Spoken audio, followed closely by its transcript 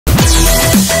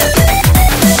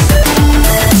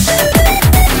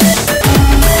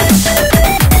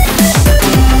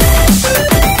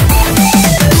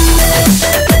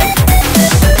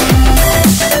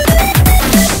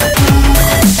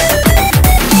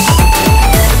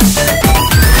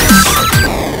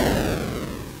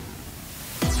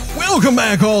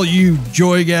back, all you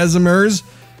Joygasmers,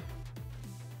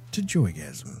 to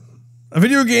Joygasm, a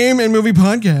video game and movie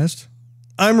podcast.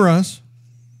 I'm Russ.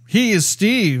 He is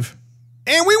Steve.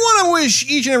 And we want to wish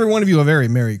each and every one of you a very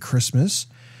Merry Christmas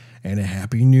and a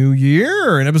Happy New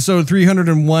Year. In episode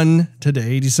 301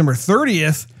 today, December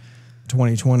 30th,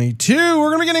 2022, we're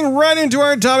going to be getting right into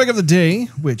our topic of the day,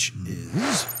 which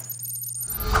is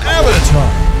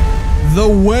Avatar, The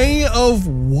Way of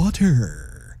Water.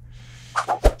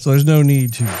 So there's no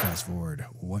need to fast forward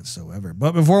whatsoever.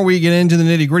 But before we get into the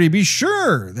nitty gritty, be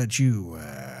sure that you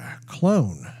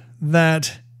clone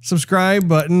that subscribe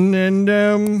button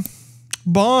and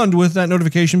bond with that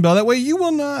notification bell. That way you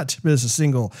will not miss a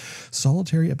single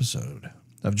solitary episode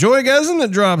of Joygasm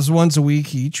that drops once a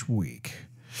week each week.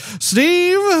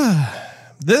 Steve,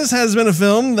 this has been a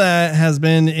film that has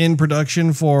been in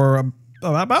production for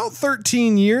about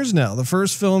 13 years now. The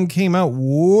first film came out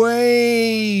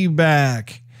way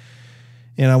back.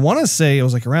 And I want to say it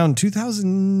was like around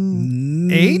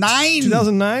 2008?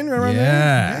 2009, right around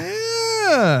there?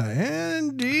 Yeah,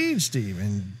 indeed, Steve,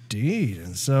 indeed.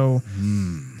 And so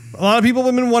a lot of people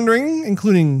have been wondering,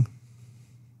 including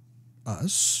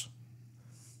us,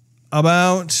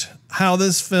 about how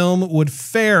this film would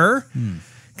fare,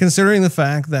 considering the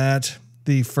fact that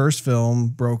the first film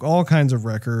broke all kinds of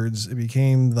records. It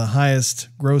became the highest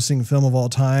grossing film of all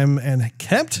time and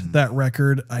kept that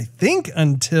record, I think,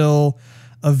 until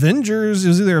Avengers. It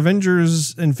was either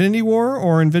Avengers Infinity War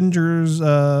or Avengers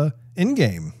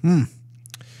Endgame.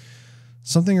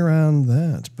 Something around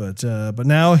that. But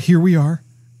now here we are.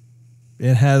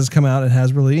 It has come out. It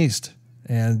has released.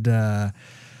 And just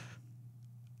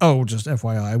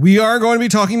FYI, we are going to be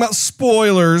talking about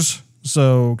spoilers.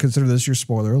 So consider this your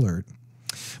spoiler alert.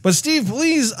 But Steve,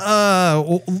 please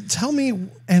tell me,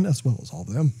 and as well as all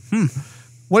of them,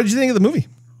 what did you think of the movie?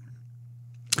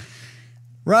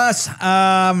 Russ,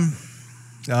 I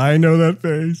know that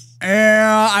face.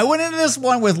 I went into this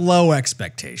one with low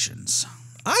expectations.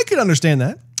 I could understand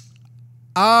that.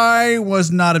 I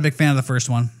was not a big fan of the first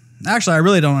one. Actually, I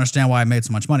really don't understand why I made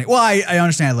so much money. Well, I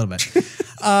understand a little bit.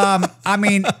 I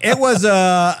mean, it was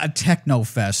a techno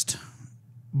fest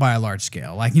by a large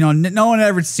scale. Like, you know, no one had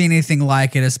ever seen anything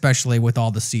like it, especially with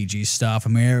all the CG stuff. I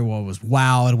mean, everyone was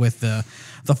wowed with the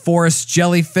forest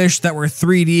jellyfish that were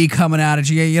 3D coming out at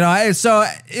you. You know, so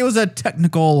it was a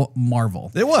technical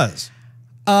marvel. It was.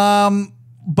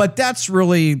 But that's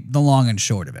really the long and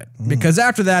short of it. Because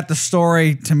after that, the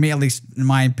story, to me, at least in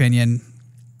my opinion,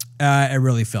 it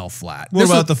really fell flat. What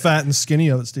about the fat and skinny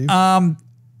of it, Steve?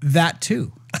 That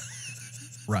too,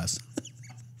 Russ.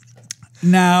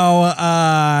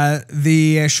 Now,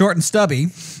 the short and stubby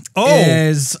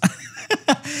is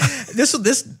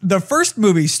the first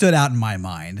movie stood out in my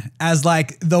mind as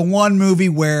like the one movie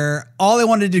where all I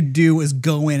wanted to do was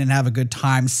go in and have a good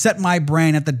time, set my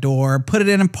brain at the door, put it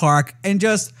in a park, and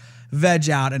just veg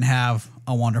out and have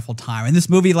a wonderful time. And this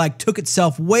movie like took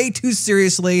itself way too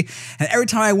seriously. And every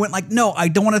time I went like, no, I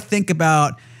don't want to think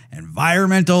about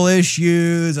environmental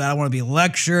issues. I don't want to be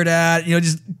lectured at, you know,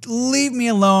 just leave me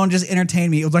alone. Just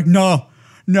entertain me. It was like, no,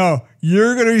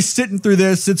 you're going to be sitting through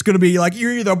this. It's going to be like,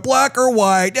 you're either black or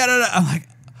white. Da, da, da. I'm like,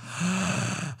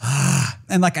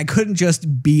 and like, I couldn't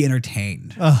just be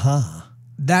entertained.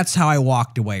 That's how I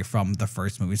walked away from the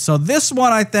first movie. So this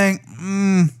one, I think,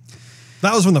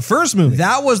 that was from the first movie.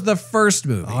 That was the first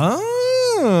movie.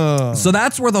 Oh. So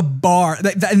that's where the bar,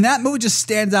 and that movie just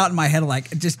stands out in my head.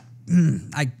 Like, it just,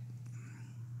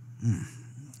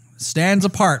 stands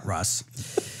apart, Russ.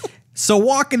 So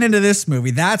walking into this movie,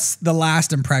 that's the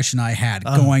last impression I had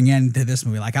going into this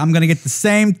movie. Like, I'm going to get the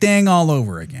same thing all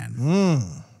over again.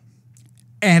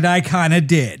 And I kind of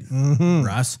did,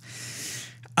 Russ.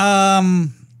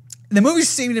 The movie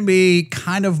seemed to be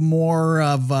kind of more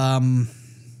of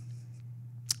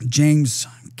James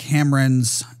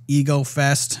Cameron's ego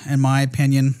fest, in my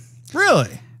opinion.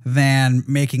 Really? Than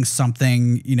making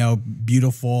something, you know,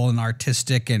 beautiful and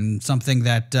artistic and something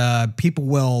that people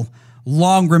will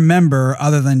long remember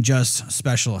other than just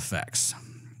special effects.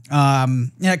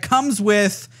 It comes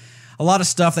with a lot of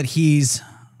stuff that he's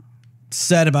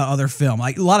said about other film,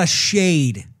 like a lot of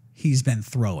shade he's been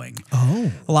throwing.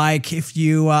 Like if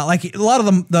you like a lot of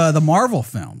the Marvel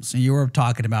films, and you were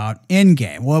talking about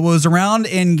Endgame. Well, it was around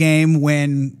Endgame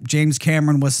when James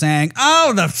Cameron was saying,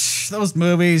 those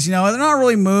movies, you know, they're not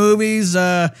really movies.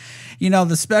 You know,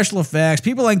 the special effects,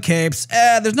 people in capes,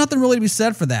 there's nothing really to be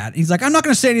said for that. He's like, I'm not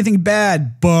going to say anything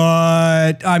bad,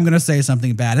 but I'm going to say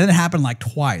something bad. And it happened like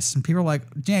twice. And people are like,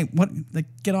 James, what? Like,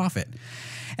 get off it.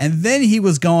 And then he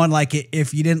was going like,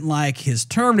 if you didn't like his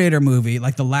Terminator movie,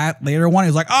 like the later one, he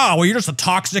was like, oh, well, you're just a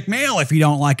toxic male if you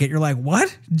don't like it. You're like,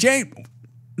 what? James?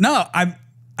 No, I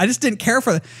just didn't care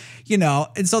for,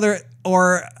 and so there,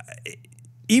 or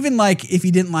even like if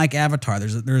you didn't like Avatar,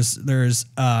 there's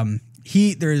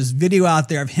video out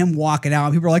there of him walking out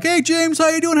and people are like, hey James, how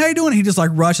you doing? How you doing? He just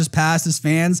like rushes past his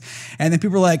fans. And then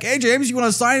people are like, hey James, you want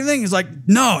to sign anything? He's like,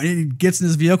 no. And he gets in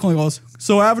his vehicle and he goes,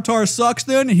 so Avatar sucks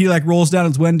then? And he like rolls down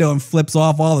his window and flips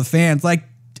off all the fans. Like,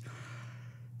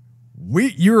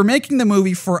 you were making the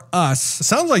movie for us. It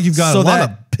sounds like you've got a lot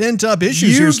of pent up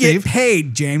issues here, Steve. You get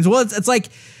paid, James. Well, it's like,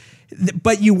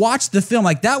 but you watch the film,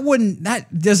 like that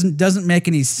doesn't make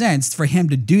any sense for him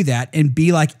to do that and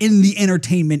be like in the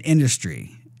entertainment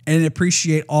industry and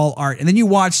appreciate all art. And then you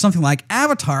watch something like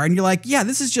Avatar and you're like, yeah,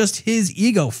 this is just his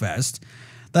ego fest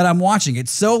that I'm watching.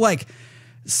 It's so like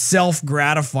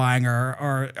self-gratifying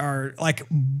or like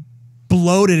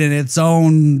bloated in its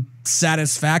own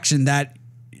satisfaction that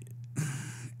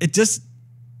it's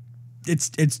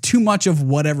too much of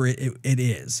whatever it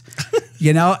is.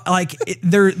 Like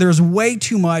there's way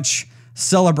too much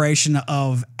celebration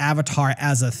of Avatar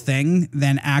as a thing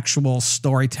than actual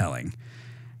storytelling.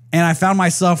 And I found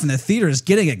myself in the theaters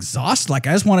getting exhausted. Like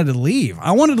I just wanted to leave.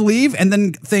 I wanted to leave and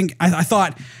then think, I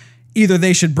thought either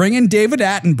they should bring in David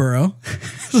Attenborough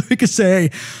so we could say,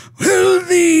 well,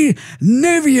 the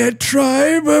Neviat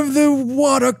tribe of the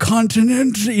water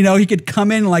continent, he could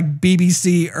come in like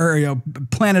BBC or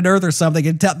Planet Earth or something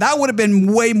and tell. That would have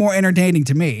been way more entertaining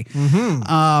to me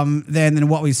than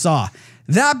what we saw.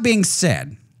 That being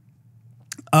said,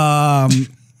 after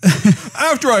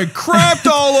I crapped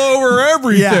all over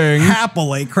everything.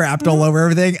 Happily crapped all over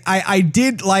everything. I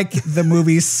did like the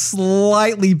movie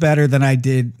slightly better than I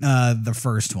did the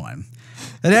first one.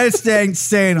 And that's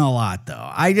saying a lot, though.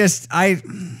 I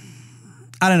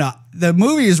don't know. The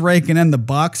movie is raking in the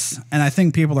bucks, and I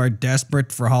think people are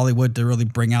desperate for Hollywood to really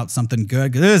bring out something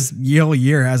good. Because this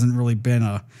year hasn't really been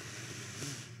a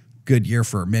good year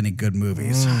for many good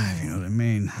movies. You know what I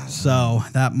mean? So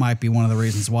that might be one of the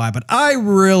reasons why. But I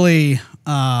really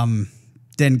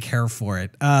didn't care for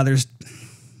it. There's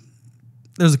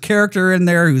a character in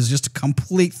there who's just a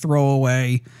complete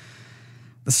throwaway.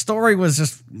 The story was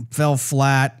just fell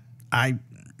flat. I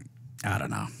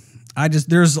don't know.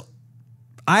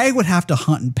 I would have to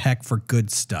hunt and peck for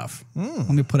good stuff. Let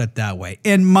me put it that way.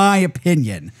 In my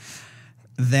opinion,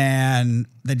 than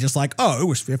just like, oh, it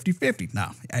was 50-50. No,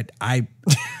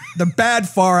 the bad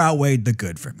far outweighed the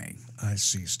good for me. I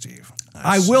see, Steve.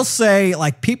 I will say,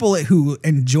 like, people who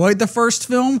enjoyed the first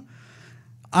film,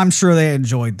 I'm sure they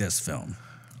enjoyed this film.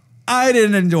 I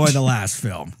didn't enjoy the last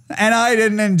film, and I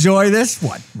didn't enjoy this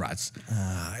one, Russ.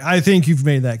 I think you've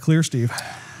made that clear, Steve.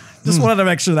 Just wanted to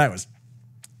make sure that was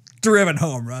driven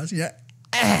home, Russ. Yeah.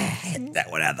 Hit that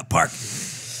one out of the park.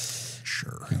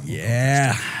 Sure.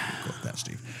 Yeah. Go with that,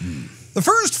 Steve. The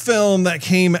first film that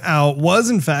came out was,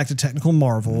 in fact, a technical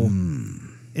marvel.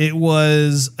 It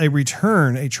was a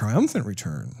triumphant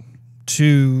return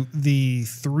to the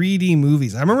 3D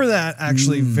movies. I remember that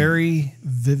actually very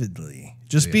vividly.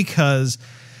 Just because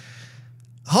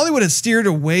Hollywood had steered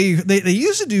away. They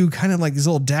used to do kind of like these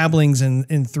little dabblings in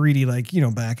 3D, like,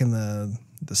 back in the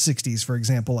 60s, for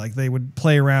example. Like they would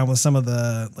play around with some of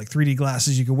the like 3D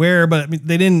glasses you could wear, but I mean,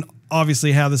 they didn't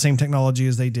obviously have the same technology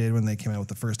as they did when they came out with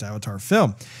the first Avatar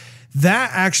film.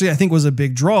 That actually, I think, was a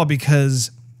big draw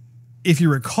because if you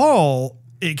recall,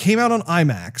 it came out on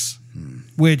IMAX,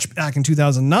 which back in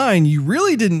 2009, you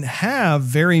really didn't have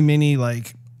very many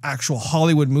like actual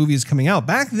Hollywood movies coming out.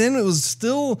 Back then, it was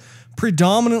still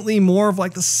predominantly more of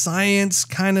like the science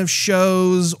kind of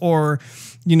shows or,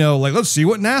 like, let's see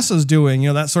what NASA's doing,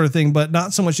 that sort of thing. But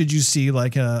not so much did you see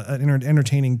like an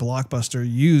entertaining blockbuster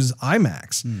use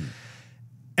IMAX.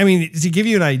 I mean, to give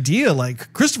you an idea,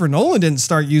 like Christopher Nolan didn't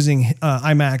start using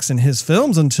IMAX in his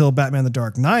films until Batman: The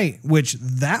Dark Knight, which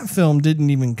that film didn't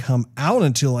even come out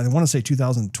until I want to say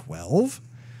 2012.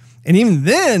 And even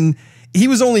then, he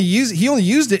only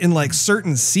used it in like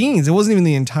certain scenes. It wasn't even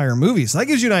the entire movie. So that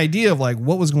gives you an idea of like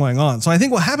what was going on. So I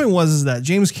think what happened was that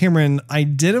James Cameron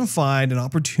identified an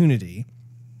opportunity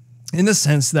in the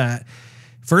sense that,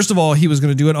 first of all, he was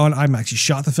going to do it on IMAX. He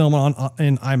shot the film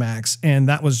in IMAX, and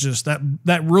that was just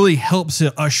that really helps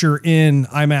to usher in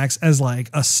IMAX as like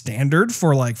a standard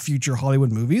for like future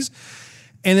Hollywood movies.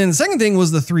 And then the second thing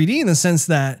was the 3D in the sense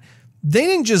that they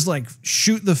didn't just like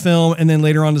shoot the film and then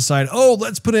later on decide, oh,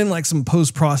 let's put in like some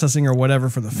post-processing or whatever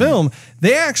for the film.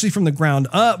 They actually from the ground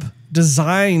up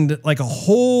designed like a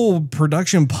whole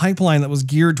production pipeline that was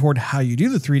geared toward how you do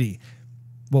the 3D.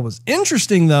 What was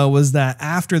interesting though was that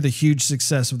after the huge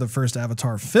success of the first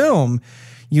Avatar film,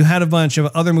 you had a bunch of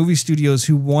other movie studios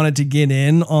who wanted to get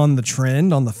in on the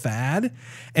trend, on the fad.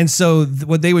 And so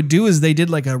what they would do is they did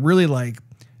like a really like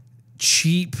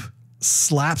cheap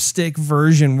slapstick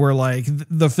version where like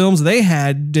the films they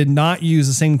had did not use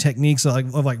the same techniques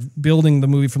of like building the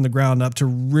movie from the ground up to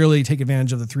really take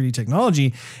advantage of the 3D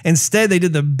technology. Instead, they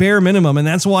did the bare minimum. And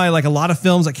that's why like a lot of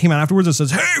films that came out afterwards that says,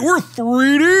 hey, we're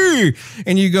 3D.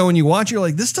 And you go and you watch, you're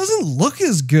like, this doesn't look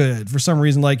as good for some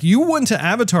reason. Like you went to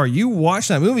Avatar, you watched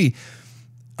that movie.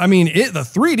 I mean, the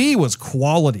 3D was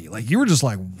quality. Like you were just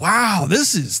like, wow,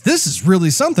 this is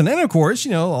really something. And of course, you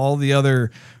know, all the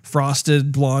other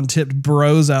frosted blonde tipped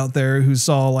bros out there who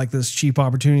saw like this cheap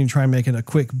opportunity to try and make it a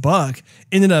quick buck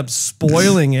ended up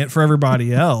spoiling it for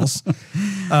everybody else.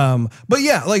 But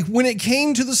yeah, like when it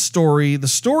came to the story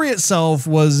itself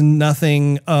was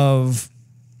nothing of,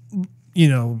 you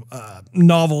know,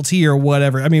 novelty or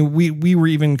whatever. I mean, we were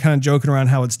even kind of joking around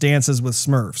how it's dances with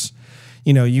Smurfs.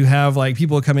 You know, you have like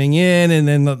people coming in and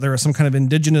then there is some kind of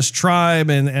indigenous tribe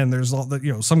and there's all the,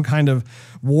 you know, some kind of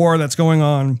war that's going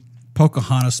on.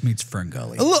 Pocahontas meets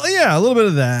Ferngully. A little bit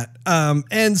of that.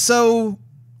 And so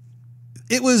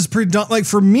it was like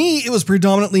for me, it was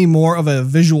predominantly more of a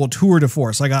visual tour de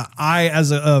force. Like I as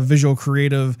a visual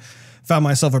creative found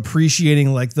myself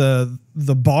appreciating like the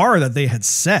bar that they had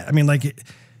set. I mean, like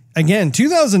again,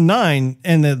 2009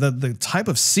 and the type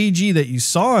of CG that you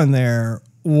saw in there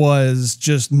was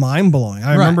just mind blowing.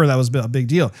 I remember that was a big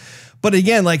deal. But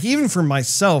again, like even for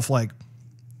myself, like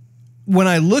when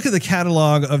I look at the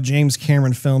catalog of James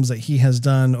Cameron films that he has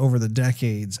done over the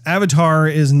decades, Avatar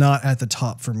is not at the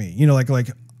top for me. You know,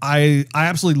 like I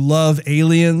absolutely love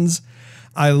Aliens.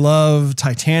 I love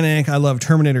Titanic. I love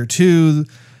Terminator 2.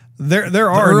 There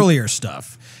are earlier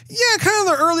stuff. Yeah, kind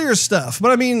of the earlier stuff.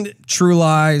 But I mean, True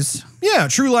Lies. Yeah,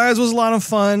 True Lies was a lot of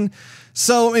fun.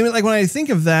 So, I mean, like when I think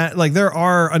of that, like there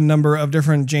are a number of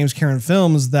different James Cameron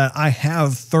films that I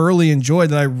have thoroughly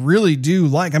enjoyed that I really do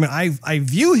like. I mean, I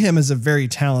view him as a very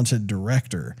talented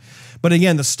director. But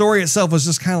again, the story itself was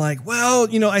just kind of like, well,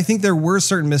 you know, I think there were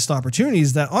certain missed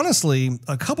opportunities that honestly,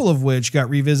 a couple of which got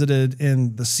revisited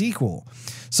in the sequel.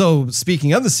 So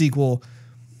speaking of the sequel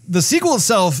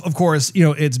itself, of course, you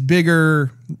know, it's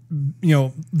bigger, you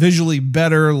know, visually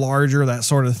better, larger, that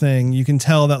sort of thing. You can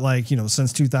tell that, like, you know,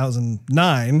 since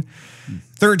 2009,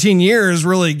 13 years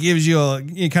really gives you a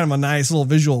kind of a nice little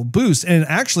visual boost. And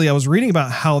actually, I was reading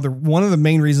about how one of the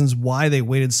main reasons why they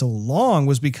waited so long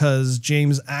was because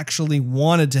James actually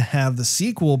wanted to have the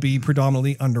sequel be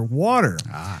predominantly underwater.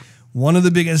 One of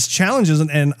the biggest challenges,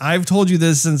 and I've told you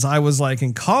this since I was like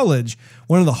in college,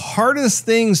 one of the hardest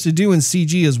things to do in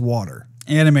CG is water.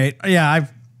 Animate. Yeah,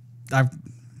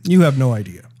 You have no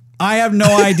idea. I have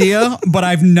no idea, but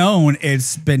I've known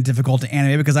it's been difficult to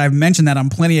animate because I've mentioned that on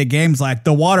plenty of games, like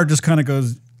the water just kind of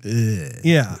goes,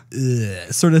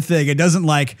 sort of thing. It doesn't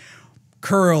like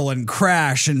curl and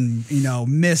crash and, you know,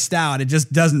 mist out. It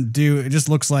just doesn't do, it just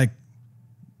looks like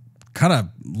kind of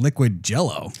liquid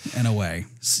jello in a way.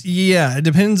 Yeah, it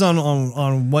depends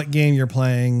on what game you're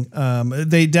playing.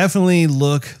 They definitely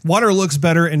water looks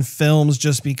better in films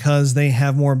just because they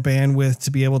have more bandwidth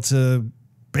to be able to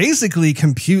basically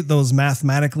compute those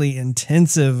mathematically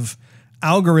intensive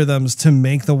algorithms to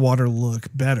make the water look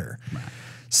better. Right.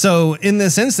 So in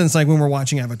this instance, like when we're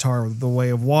watching Avatar, The Way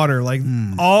of Water, like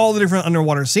all the different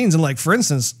underwater scenes, and like, for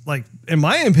instance, like in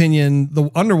my opinion, the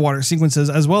underwater sequences,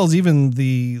 as well as even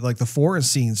the forest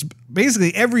scenes,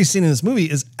 basically every scene in this movie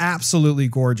is absolutely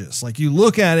gorgeous. Like you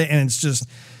look at it and it's just,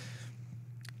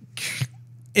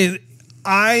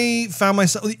 I found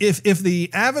myself, if the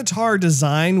Avatar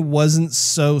design wasn't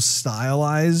so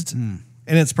stylized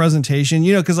in its presentation,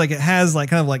 you know, because like it has like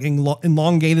kind of like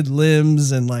elongated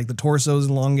limbs and like the torso's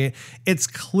elongated. It's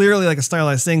clearly like a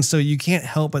stylized thing, so you can't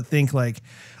help but think like,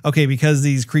 okay, because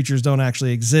these creatures don't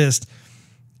actually exist,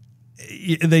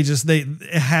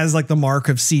 it has like the mark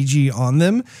of CG on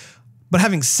them. But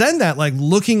having said that, like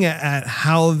looking at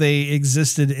how they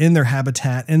existed in their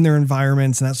habitat, in their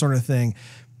environments, and that sort of thing,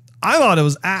 I thought it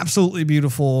was absolutely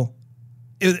beautiful.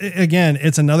 Again,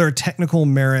 it's another technical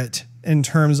merit in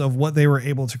terms of what they were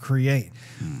able to create.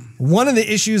 One of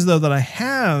the issues, though, that I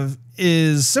have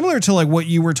is similar to like what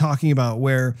you were talking about,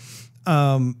 where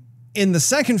in the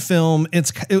second film,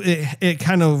 it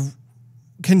kind of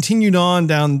continued on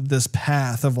down this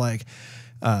path of like,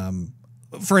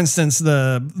 for instance,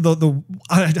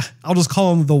 I'll just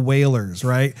call them the whalers,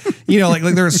 right? You know, like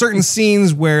there are certain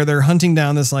scenes where they're hunting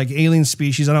down this like alien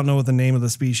species. I don't know what the name of the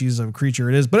species of creature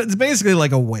it is, but it's basically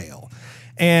like a whale.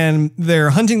 And they're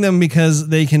hunting them because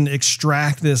they can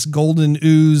extract this golden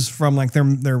ooze from like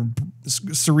their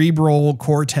cerebral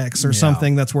cortex or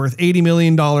something that's worth $80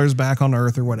 million back on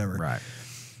Earth or whatever. Right.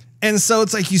 And so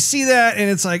it's like you see that and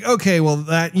it's like, okay, well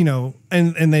that, you know,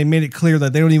 and they made it clear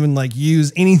that they don't even like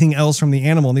use anything else from the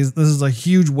animal. This is a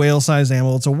huge whale-sized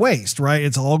animal. It's a waste, right?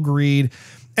 It's all greed.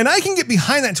 And I can get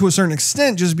behind that to a certain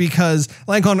extent just because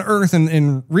like on Earth and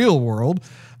in real world,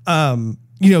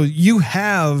 you know, you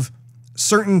have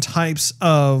certain types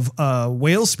of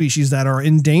whale species that are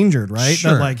endangered, right?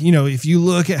 Sure. That like, you know, if you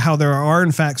look at how there are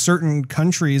in fact certain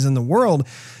countries in the world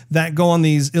that go on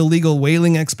these illegal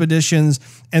whaling expeditions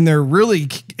and they're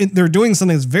doing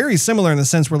something that's very similar in the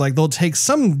sense where like they'll take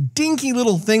some dinky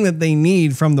little thing that they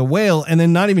need from the whale and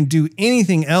then not even do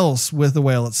anything else with the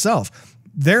whale itself.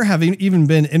 There have even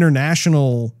been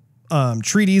international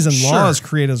treaties and laws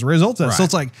created as a result of that. Right. So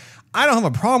it's like, I don't have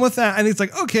a problem with that. I think it's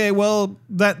like, okay, well,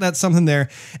 that's something there.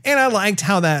 And I liked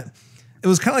how that, it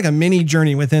was kind of like a mini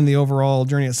journey within the overall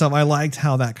journey itself. I liked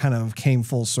how that kind of came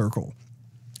full circle.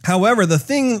 However, the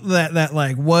thing that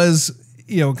like was,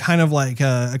 you know, kind of like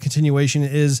a continuation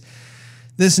is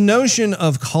this notion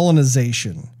of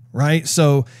colonization, right?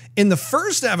 So in the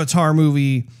first Avatar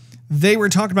movie, they were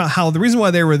talking about how the reason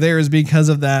why they were there is because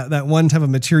of that one type of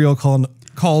material called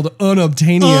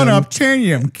unobtainium.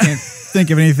 Unobtainium. Can't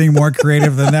think of anything more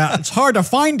creative than that. It's hard to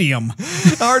find him.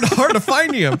 hard to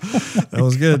find him. That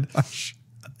was good.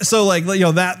 So like, you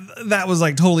know, that was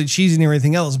like totally cheesy and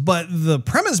everything else. But the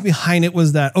premise behind it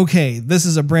was that, okay, this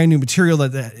is a brand new material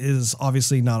that is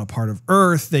obviously not a part of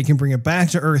Earth. They can bring it back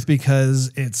to Earth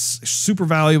because it's super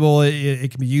valuable.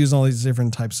 It can be used in all these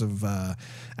different types of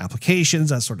applications,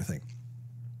 that sort of thing.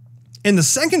 In the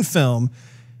second film,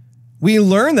 we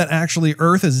learn that actually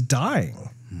Earth is dying.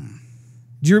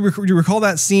 Do you recall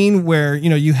that scene where, you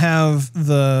know, you have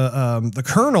the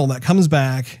colonel that comes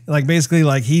back, like basically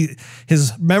like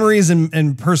his memories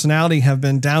and personality have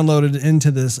been downloaded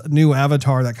into this new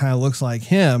avatar that kind of looks like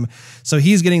him. So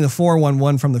he's getting the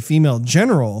 411 from the female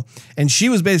general, and she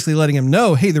was basically letting him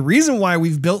know, hey, the reason why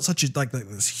we've built such a like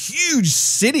this huge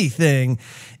city thing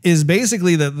is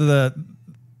basically that the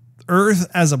Earth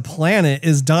as a planet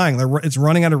is dying. It's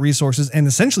running out of resources, and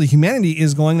essentially humanity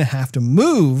is going to have to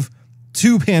move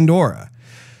to Pandora.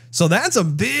 So that's a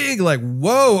big like,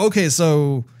 whoa, okay,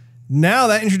 so now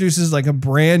that introduces like a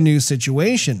brand new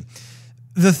situation.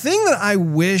 The thing that I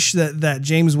wish that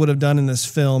James would have done in this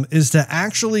film is to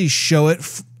actually show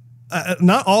it,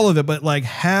 not all of it, but like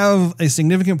have a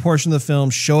significant portion of the film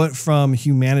show it from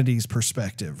humanity's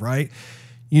perspective, right?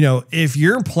 You know, if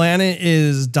your planet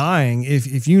is dying,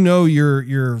 if you know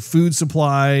your food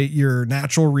supply, your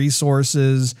natural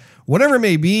resources, whatever it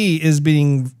may be, is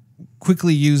being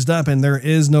quickly used up and there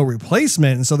is no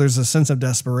replacement, and so there's a sense of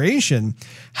desperation,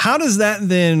 how does that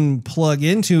then plug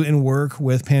into and work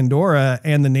with Pandora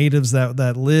and the natives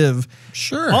that live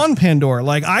on Pandora?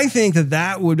 Like, I think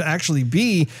that would actually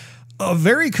be a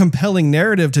very compelling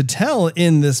narrative to tell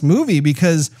in this movie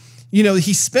because, you know,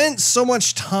 he spent so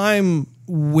much time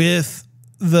with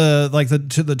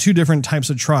the two different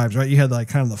types of tribes, right? You had like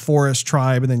kind of the forest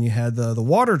tribe, and then you had the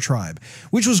water tribe,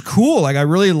 which was cool. Like I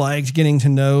really liked getting to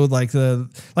know I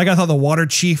thought the water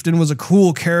chieftain was a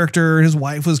cool character. His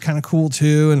wife was kind of cool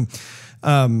too.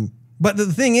 And, but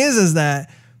the thing is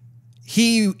that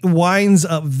he winds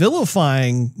up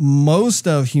vilifying most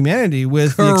of humanity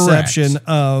with the exception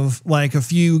of like a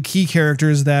few key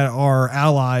characters that are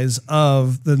allies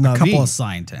of the Na'vi. A couple of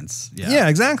scientists. Yeah,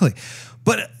 exactly.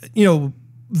 But, you know,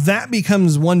 that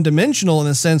becomes one-dimensional in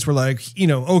the sense where, like, you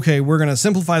know, okay, we're going to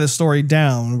simplify the story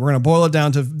down. We're going to boil it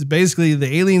down to basically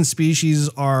the alien species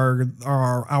are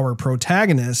our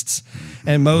protagonists,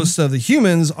 and most of the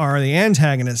humans are the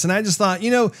antagonists. And I just thought,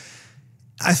 you know,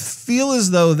 I feel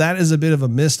as though that is a bit of a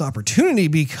missed opportunity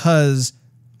because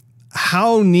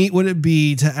how neat would it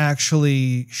be to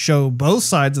actually show both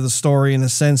sides of the story in a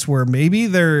sense where maybe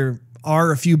there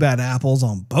are a few bad apples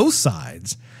on both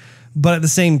sides, but at the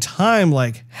same time,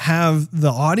 like have the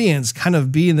audience kind of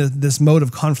be in this mode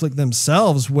of conflict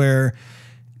themselves where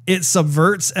it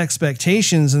subverts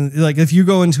expectations. And like, if you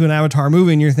go into an Avatar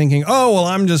movie and you're thinking, oh, well,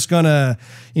 I'm just gonna,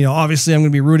 you know, obviously I'm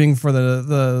going to be rooting for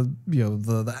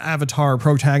the Avatar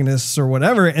protagonists or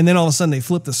whatever. And then all of a sudden they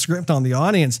flip the script on the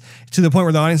audience to the point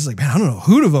where the audience is like, man, I don't know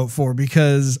who to vote for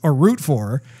or root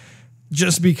for,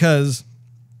 just because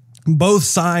both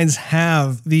sides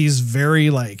have these very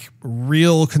like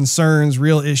real concerns,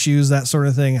 real issues, that sort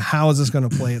of thing. How is this going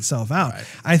to play itself out? Right.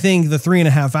 I think the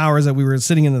 3.5 hours that we were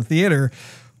sitting in the theater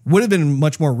would have been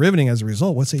much more riveting as a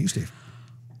result. What say you, Steve?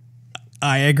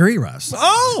 I agree, Russ.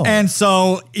 Oh. And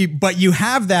so, but you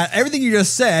have that, everything you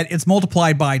just said, it's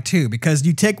multiplied by 2 because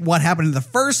you take what happened in the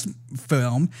first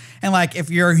film and like if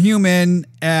you're a human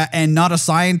and not a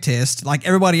scientist, like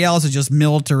everybody else is just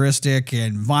militaristic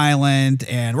and violent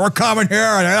and we're coming here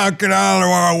and I get out of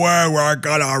our way, we're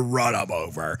gonna run them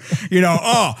over. You know,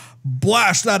 oh,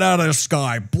 blast that out of the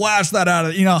sky, blast that out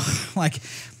of, you know, like,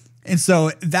 and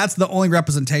so that's the only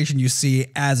representation you see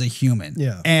as a human.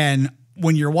 Yeah. And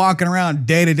when you're walking around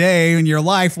day to day in your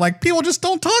life, like people just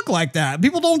don't talk like that.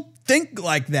 People don't think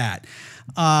like that.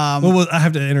 Well, I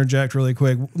have to interject really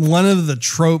quick. One of the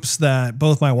tropes that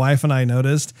both my wife and I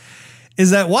noticed is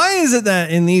that why is it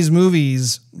that in these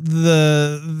movies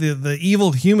the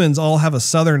evil humans all have a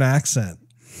Southern accent?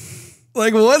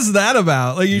 Like, what's that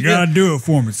about? Like, You gotta do it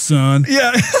for me, son.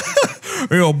 yeah.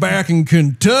 You know, back in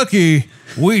Kentucky,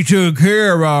 we took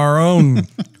care of our own.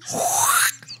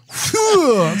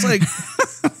 It's like,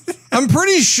 I'm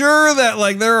pretty sure that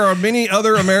like there are many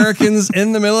other Americans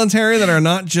in the military that are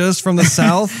not just from the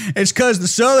South. It's because the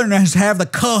Southerners have the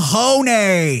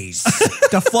cojones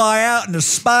to fly out into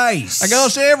space. I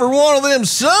guess every one of them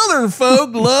Southern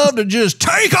folk love to just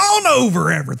take on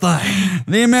over everything.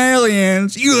 Them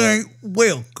aliens, you ain't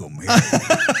welcome here.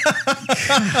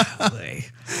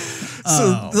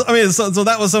 So, I mean, so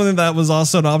that was something that was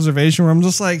also an observation where I'm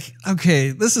just like,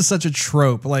 okay, this is such a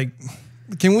trope. Like,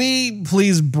 can we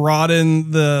please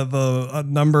broaden the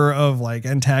number of like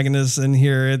antagonists in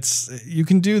here? You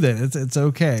can do that. It's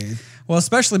okay. Well,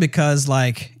 especially because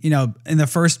like, you know, in the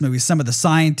first movie, some of the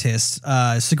scientists,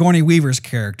 Sigourney Weaver's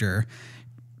character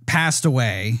passed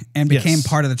away and became Yes.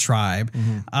 part of the tribe.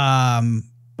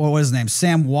 What was his name?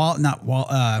 Sam Walt, not Walt,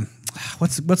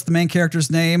 what's the main character's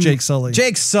name? Jake Sully.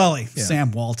 Jake Sully. Yeah.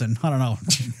 Sam Walton. I don't know.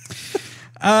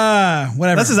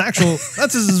 Whatever.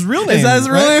 That's his real name. Is that his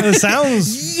real right? name? It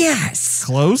sounds yes.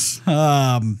 close.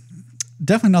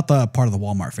 Definitely not the part of the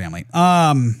Walmart family.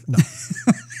 No.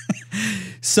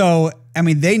 So, I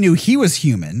mean, they knew he was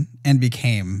human and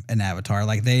became an avatar.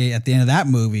 Like at the end of that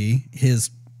movie,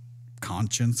 his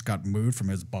conscience got moved from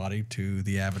his body to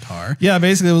the avatar. Yeah,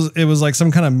 basically it was like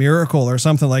some kind of miracle or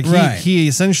something. Like he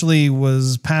essentially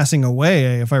was passing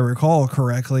away, if I recall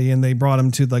correctly, and they brought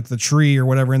him to like the tree or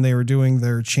whatever, and they were doing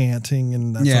their chanting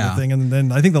and that sort of thing. And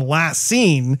then I think the last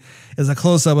scene is a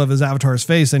close up of his avatar's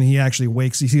face, and he actually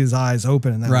wakes. You see his eyes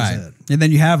open, and that was it. And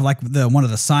then you have like one of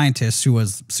the scientists who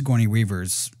was Sigourney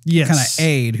Weaver's kind of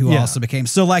aide, who also became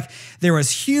so like there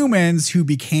was humans who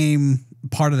became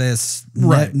part of this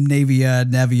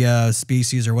Nevia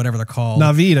species or whatever they're called.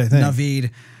 Navid, I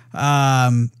think.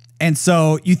 Navid. And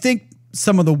so you think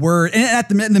some of the word,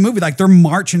 and in the movie, like they're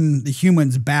marching the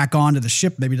humans back onto the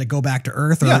ship, maybe to go back to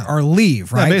Earth or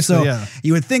leave, right? Basically,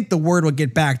 you would think the word would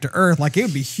get back to Earth. Like it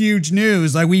would be huge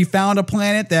news. Like we found a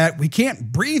planet that we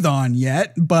can't breathe on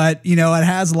yet, but you know, it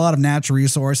has a lot of natural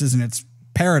resources and it's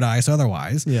paradise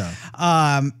otherwise. Yeah.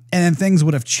 And then things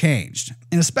would have changed.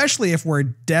 And especially if we're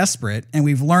desperate and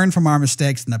we've learned from our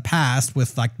mistakes in the past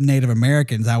with like Native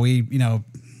Americans, how we, you know,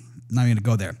 not even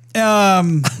gonna go there.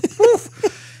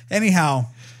 Anyhow,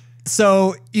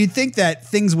 so you'd think that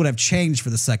things would have changed for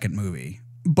the second movie,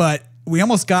 but we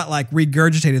almost got like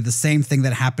regurgitated the same thing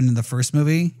that happened in the first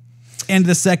movie and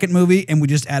the second movie, and we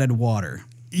just added water.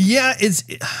 Yeah,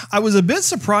 I was a bit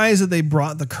surprised that they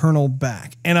brought the Colonel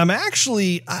back, and I'm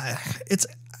actually it's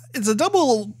a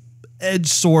double-edged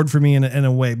sword for me in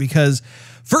a way, because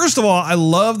first of all, I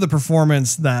love the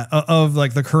performance of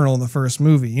like the Colonel in the first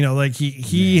movie. You know, like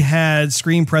he had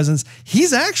screen presence.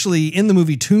 He's actually in the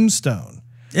movie Tombstone.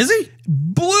 Is he?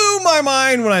 Blew my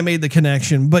mind when I made the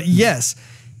connection. But yes,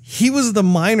 he was the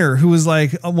miner who was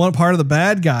like one part of the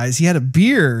bad guys. He had a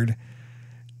beard,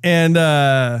 and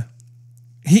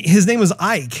his name was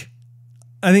Ike.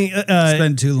 I think it's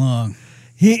been too long.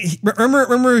 He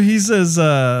remember he says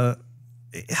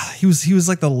he was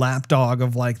like the lapdog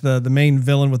of like the main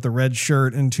villain with the red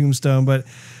shirt in Tombstone, but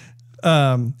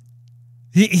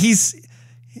he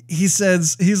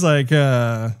says he's like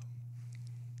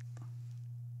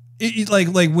like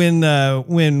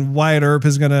when Wyatt Earp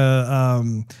is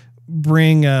gonna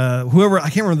bring whoever, I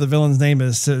can't remember the villain's name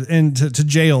is, into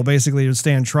jail basically to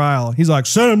stand trial. He's like,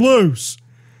 set him loose.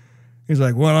 He's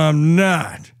like, well, I'm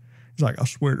not. He's like, I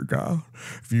swear to God,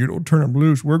 if you don't turn him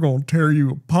loose, we're going to tear you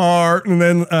apart. And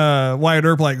then Wyatt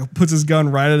Earp like puts his gun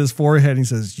right at his forehead. And he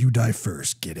says, you die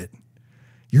first, get it?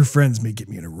 Your friends may get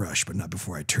me in a rush, but not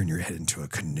before I turn your head into a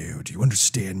canoe. Do you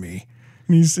understand me?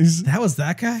 And he's that was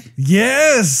that guy?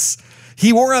 Yes.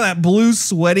 He wore that blue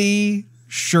sweaty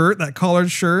shirt, that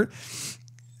collared shirt.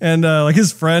 And like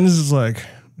his friend is just like,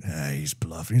 he's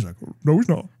bluffing. He's like, no, he's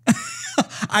not.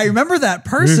 I remember that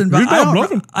person, but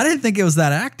I didn't think it was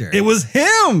that actor. It was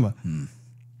him.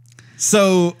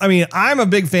 So, I mean, I'm a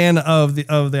big fan of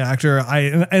the actor.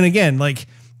 And again, like,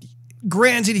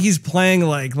 granted, he's playing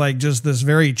like just this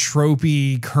very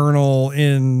tropey colonel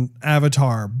in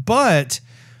Avatar, but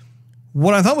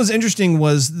what I thought was interesting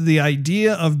was the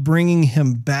idea of bringing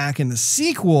him back in the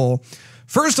sequel.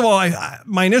 First of all,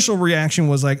 my initial reaction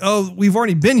was like, oh, we've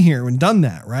already been here and done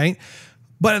that, right?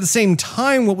 But at the same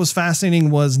time, what was fascinating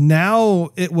was now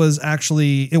it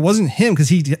wasn't him, because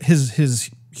his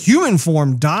human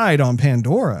form died on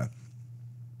Pandora.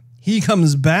 He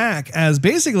comes back as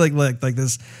basically like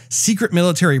this secret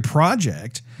military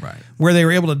project, right, where they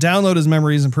were able to download his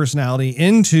memories and personality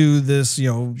into this,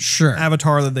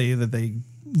 avatar that they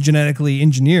genetically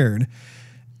engineered.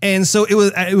 And so it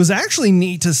was actually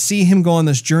neat to see him go on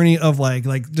this journey of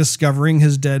like discovering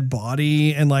his dead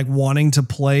body and like wanting to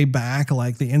play back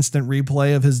like the instant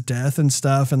replay of his death and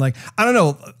stuff. And like, I don't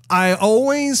know, I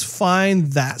always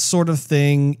find that sort of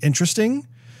thing interesting.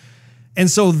 And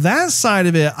so that side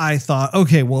of it, I thought,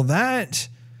 okay, well, that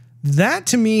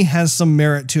to me has some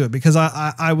merit to it, because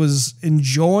I was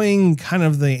enjoying kind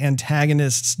of the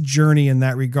antagonist's journey in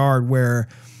that regard, where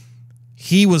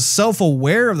he was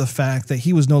self-aware of the fact that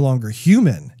he was no longer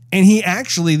human. And he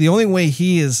actually, the only way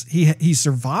he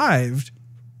survived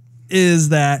is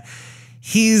that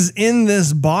he's in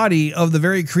this body of the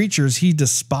very creatures he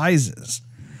despises.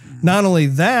 Not only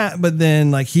that, but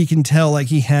then like he can tell like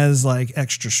he has like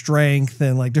extra strength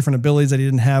and like different abilities that he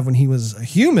didn't have when he was a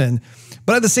human.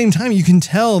 But at the same time, you can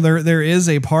tell there is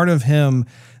a part of him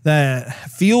that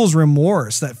feels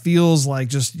remorse, that feels like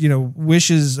just,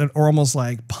 wishes or almost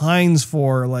like pines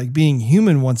for like being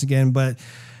human once again. But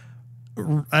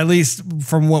at least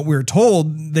from what we're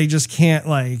told, they just can't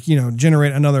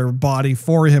generate another body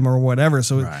for him or whatever.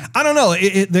 So right. I don't know.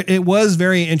 It was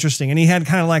very interesting. And he had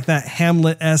kind of like that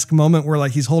Hamlet-esque moment where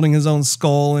like he's holding his own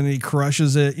skull and he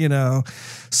crushes it,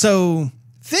 So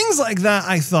things like that,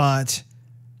 I thought,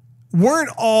 weren't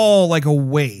all like a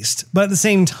waste. But at the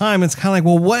same time, it's kind of like,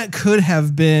 well, what could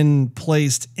have been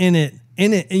placed in it,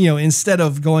 instead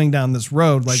of going down this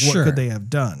road? Like, sure, what could they have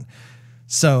done?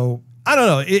 So I don't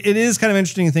know. It is kind of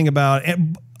interesting to think about.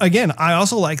 And again, I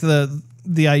also like the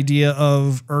idea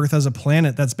of Earth as a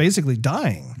planet that's basically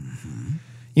dying.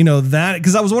 Mm-hmm. That,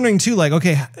 because I was wondering too, like,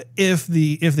 okay, if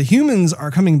the humans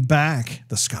are coming back,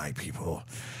 the sky people,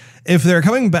 if they're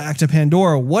coming back to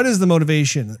Pandora, what is the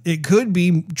motivation? It could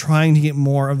be trying to get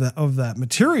more of that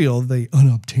material, the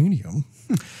unobtainium.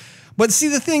 But see,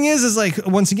 the thing is like,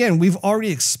 once again, we've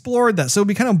already explored that. So it'd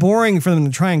be kind of boring for them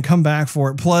to try and come back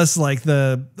for it. Plus, like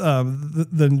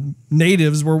the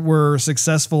natives were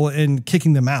successful in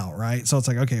kicking them out, right? So it's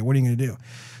like, okay, what are you going to do?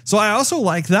 So I also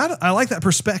like that. I like that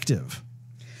perspective.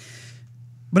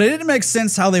 But it didn't make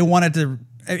sense how they wanted to.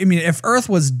 I mean, if Earth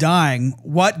was dying,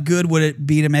 what good would it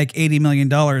be to make $80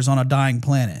 million on a dying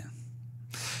planet?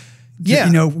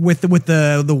 Yeah. With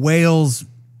the whales'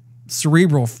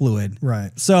 cerebral fluid.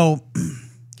 Right. So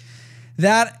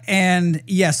that, and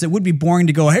yes, it would be boring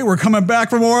to go, hey, we're coming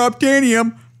back for more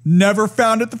Obtanium. Never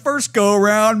found it the first go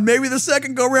around. Maybe the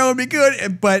second go around would be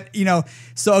good. But,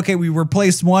 so, okay, we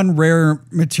replaced one rare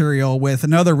material with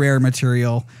another rare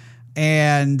material,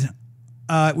 and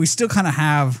we still kind of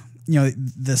have,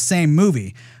 the same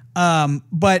movie.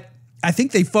 But I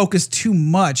think they focused too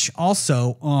much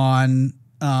also on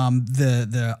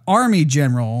the army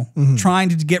general trying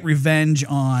to get revenge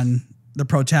on the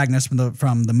protagonist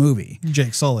from the movie.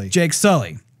 Jake Sully.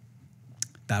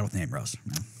 Bad with name, Rose.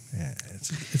 Yeah,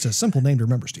 it's a simple name to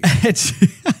remember, Steve.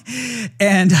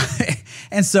 and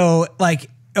so like,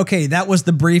 okay, that was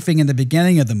the briefing in the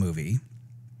beginning of the movie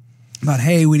about,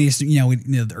 hey, we need to,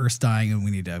 the Earth's dying and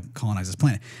we need to colonize this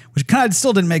planet, which kind of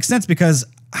still didn't make sense, because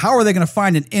how are they going to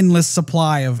find an endless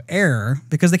supply of air,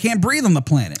 because they can't breathe on the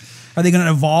planet? Are they going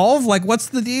to evolve? Like, what's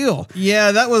the deal?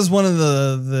 Yeah, that was one of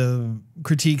the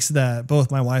critiques that both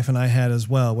my wife and I had as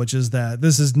well, which is that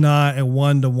this is not a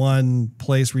one-to-one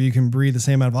place where you can breathe the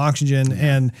same amount of oxygen.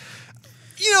 And,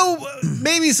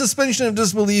 maybe suspension of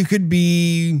disbelief could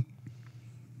be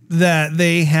that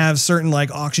they have certain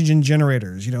like oxygen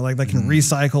generators, like they can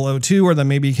recycle O2, or that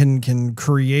maybe can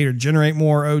create or generate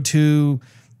more O2.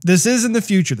 This is in the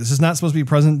future. This is not supposed to be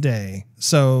present day.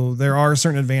 So there are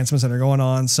certain advancements that are going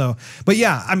on. So, but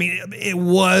yeah, I mean, it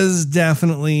was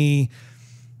definitely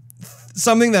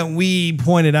something that we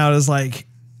pointed out as like,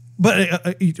 but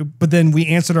then we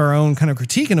answered our own kind of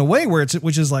critique in a way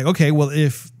which is like, okay, well,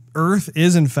 if Earth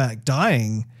is in fact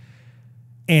dying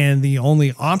and the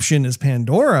only option is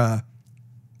Pandora,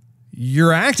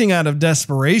 you're acting out of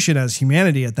desperation as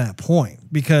humanity at that point,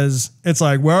 because it's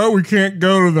like, well, we can't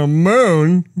go to the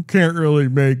moon. We can't really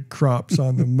make crops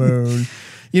on the moon.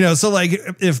 So like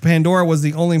if Pandora was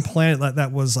the only planet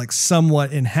that was like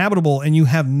somewhat inhabitable and you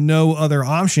have no other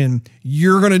option,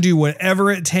 you're going to do whatever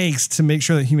it takes to make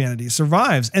sure that humanity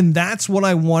survives. And that's what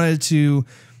I wanted to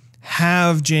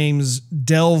have James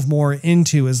delve more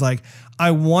into, is like,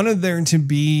 I wanted there to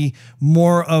be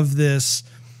more of this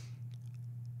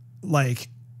like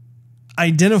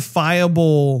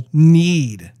identifiable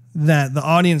need that the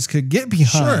audience could get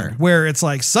behind, where it's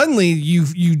like suddenly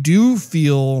you do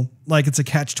feel like it's a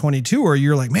catch-22, or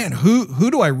you're like, man,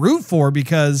 who do I root for?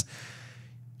 Because,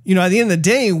 at the end of the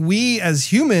day, we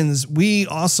as humans, we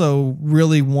also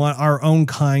really want our own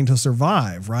kind to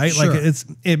survive, right? Sure. Like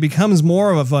it becomes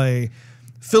more of a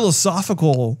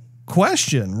philosophical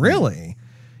question, really.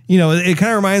 It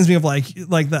kind of reminds me of like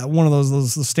that one of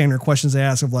those standard questions they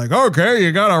ask of like, okay,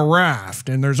 you got a raft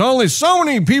and there's only so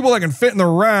many people that can fit in the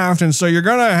raft. And so you're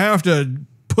going to have to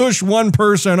push one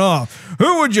person off.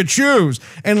 Who would you choose?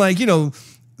 And like,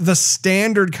 the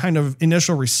standard kind of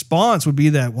initial response would be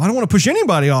that, well, I don't want to push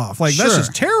anybody off. Like, that's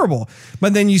just terrible.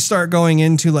 But then you start going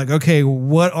into like, okay,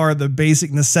 what are the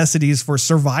basic necessities for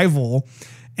survival?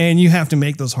 And you have to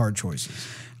make those hard choices.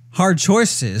 Hard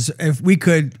choices. If we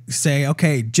could say,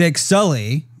 okay, Jake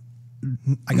Sully,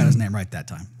 I got his name right that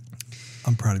time.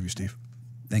 I'm proud of you, Steve.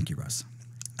 Thank you, Russ.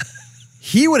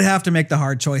 He would have to make the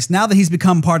hard choice. Now that he's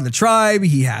become part of the tribe,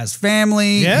 he has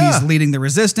family, he's leading the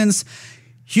resistance.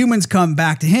 Humans come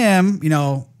back to him,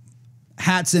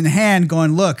 hats in hand,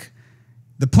 going, look,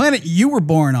 the planet you were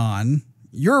born on,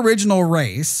 your original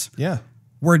race,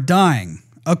 we're dying.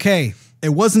 Okay, it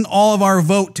wasn't all of our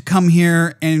vote to come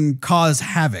here and cause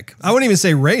havoc. I wouldn't even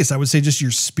say race. I would say just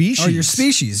your species. Oh, your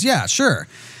species. Yeah, sure.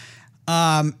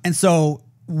 And so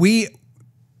we're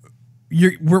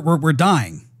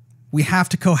dying. We have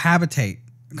to cohabitulate.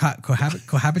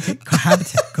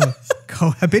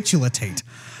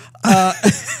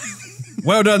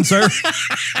 Well done, sir.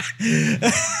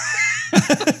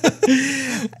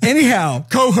 Anyhow,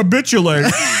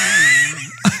 cohabitulate.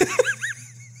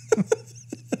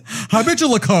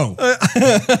 Habitualico.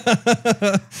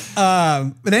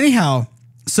 But anyhow,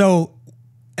 so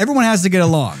everyone has to get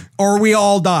along or we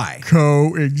all die.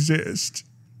 Coexist.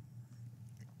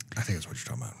 I think that's what you're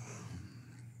talking about.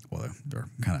 Well, they're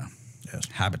kind of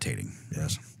habitating.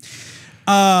 Yes.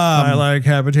 I like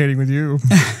habitating with you.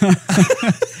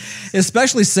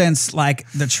 Especially since like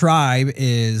the tribe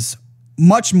is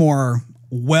much more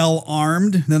well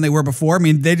armed than they were before. I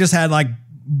mean, they just had like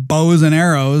bows and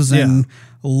arrows and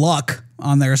luck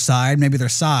on their side, maybe their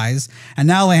size. And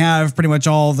now they have pretty much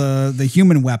all the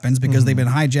human weapons because they've been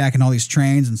hijacking all these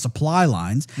trains and supply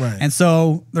lines. Right. And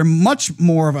so they're much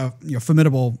more of a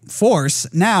formidable force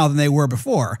now than they were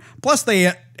before. Plus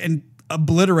they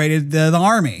obliterated the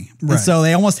army. Right. And so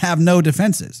they almost have no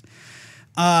defenses.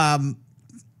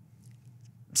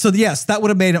 So yes, that would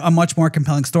have made a much more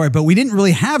compelling story, but we didn't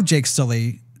really have Jake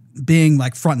Sully being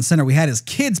like front and center. We had his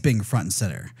kids being front and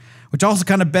center, which also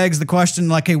kind of begs the question,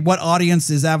 like, hey, what audience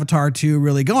is Avatar 2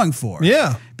 really going for?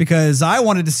 Yeah. Because I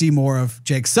wanted to see more of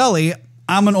Jake Sully.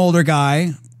 I'm an older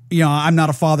guy. I'm not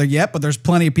a father yet, but there's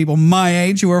plenty of people my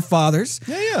age who are fathers.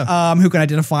 Who can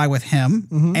identify with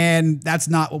him. And that's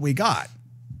not what we got.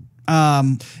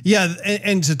 And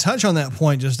to touch on that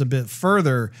point just a bit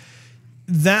further,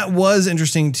 that was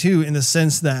interesting too, in the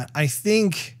sense that I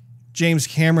think James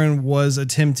Cameron was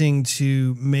attempting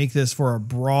to make this for a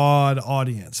broad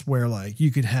audience where like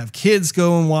you could have kids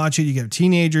go and watch it. You could have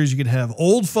teenagers, you could have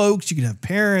old folks, you could have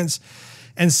parents.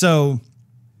 And so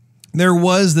there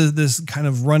was this kind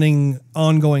of running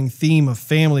ongoing theme of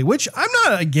family, which I'm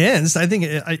not against. I think,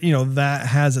 that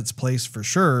has its place for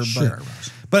sure.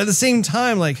 But at the same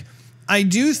time, like, I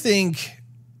do think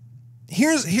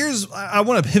I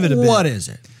want to pivot a bit. What is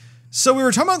it? So we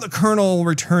were talking about the Colonel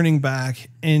returning back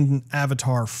in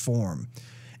Avatar form.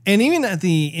 And even at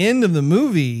the end of the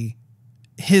movie,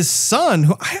 his son,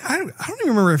 who I don't even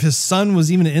remember if his son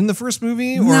was even in the first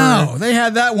movie. Or no, they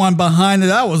had that one behind it.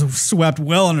 That was swept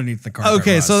well underneath the carpet.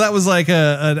 Okay, so that was like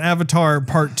an Avatar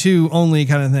Part 2 only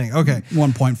kind of thing. Okay.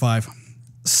 1.5.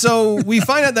 So we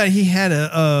find out that he had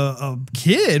a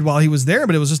kid while he was there,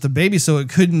 but it was just a baby, so it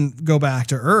couldn't go back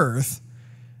to Earth.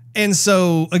 And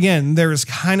so, again, there's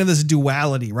kind of this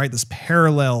duality, right? This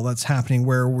parallel that's happening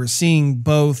where we're seeing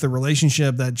both the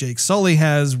relationship that Jake Sully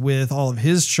has with all of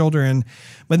his children,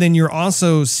 but then you're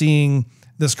also seeing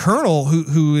this Colonel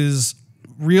who is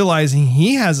realizing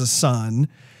he has a son.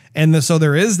 And so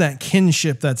there is that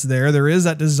kinship that's there. There is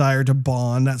that desire to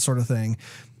bond, that sort of thing.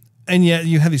 And yet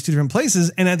you have these two different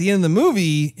places. And at the end of the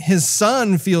movie, his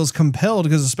son feels compelled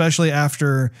because especially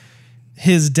after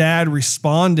his dad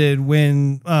responded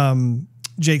when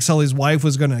Jake Sully's wife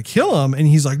was going to kill him. And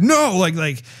he's like, no,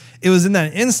 like it was in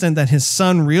that instant that his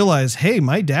son realized, hey,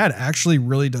 my dad actually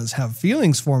really does have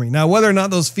feelings for me. Now, whether or not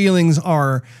those feelings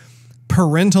are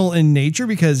parental in nature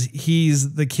because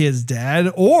he's the kid's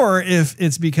dad, or if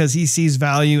it's because he sees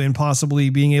value in possibly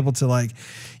being able to like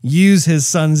use his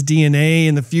son's DNA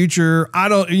in the future. I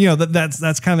don't,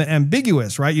 that's kind of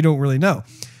ambiguous, right? You don't really know.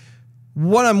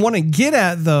 What I want to get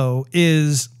at though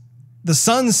is the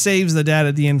son saves the dad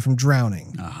at the end from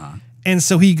drowning. And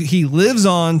so he lives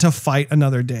on to fight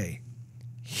another day.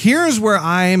 Here's where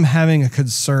I am having a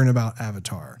concern about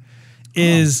Avatar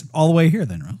is all the way here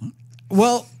then, right?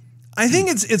 Well, I think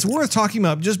it's worth talking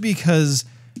about just because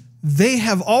they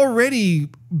have already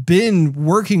been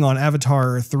working on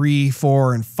Avatar 3,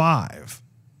 4, and 5.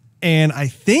 And I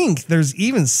think there's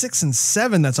even 6 and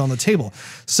 7 that's on the table.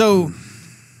 So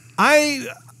I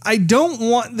don't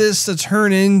want this to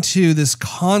turn into this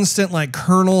constant like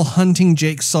Colonel hunting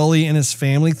Jake Sully and his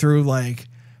family through like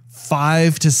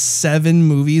 5 to 7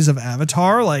 movies of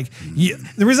Avatar. Like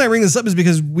the reason I bring this up is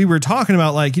because we were talking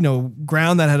about like,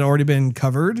 ground that had already been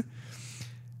covered.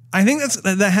 I think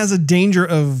that has a danger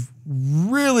of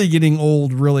really getting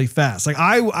old really fast. Like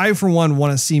I for one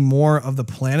want to see more of the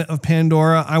planet of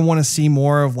Pandora. I want to see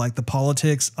more of like the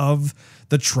politics of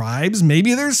the tribes.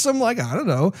 Maybe there's some like, I don't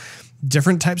know,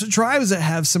 different types of tribes that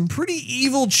have some pretty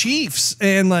evil chiefs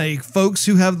and like folks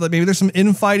who have maybe there's some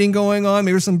infighting going on.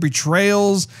 Maybe there's some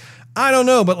betrayals. I don't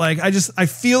know, but like I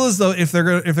feel as though if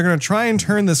they're gonna try and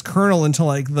turn this colonel into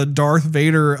like the Darth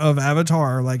Vader of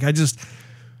Avatar, like I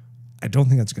don't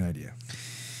think that's a good idea.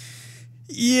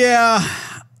 Yeah.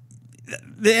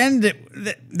 The end,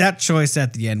 that choice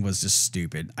at the end was just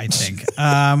stupid, I think.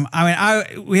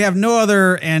 We have no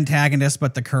other antagonist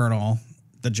but the colonel,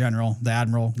 the general, the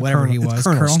admiral, whatever he was.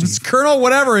 It's Colonel,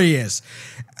 whatever he is.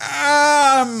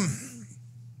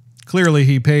 Clearly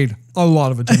he paid a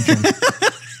lot of attention.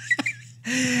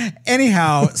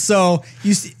 Anyhow, so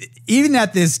you see, even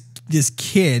at this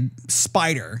kid,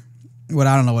 Spider,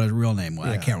 I don't know what his real name was.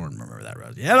 Yeah. I can't remember that.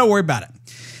 Yeah, don't worry about it.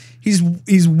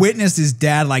 He's witnessed his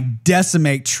dad like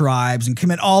decimate tribes and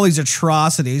commit all these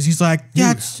atrocities. He's like,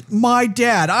 that's my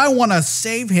dad. I want to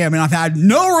save him, and I've had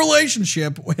no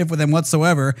relationship with him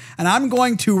whatsoever, and I'm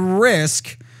going to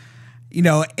risk,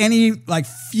 any like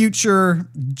future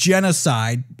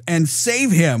genocide and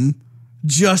save him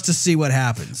just to see what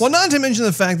happens. Well, not to mention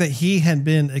the fact that he had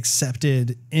been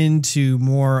accepted into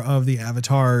more of the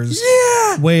Avatar's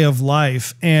way of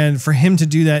life. And for him to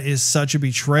do that is such a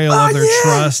betrayal of their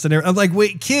trust. And I'm like,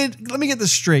 wait, kid, let me get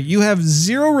this straight. You have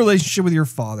zero relationship with your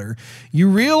father. You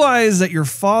realize that your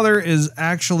father is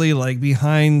actually like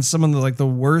behind some of the like the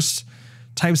worst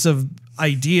types of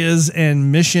ideas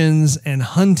and missions and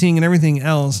hunting and everything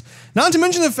else. Not to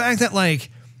mention the fact that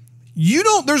like,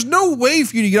 there's no way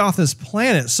for you to get off this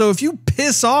planet. So if you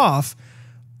piss off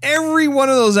every one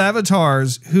of those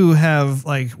avatars who have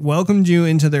like welcomed you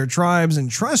into their tribes and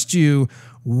trust you,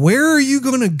 where are you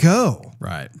going to go?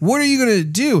 Right. What are you going to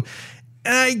do?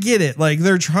 And I get it. Like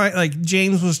they're trying, like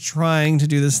James was trying to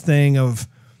do this thing of,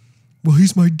 well,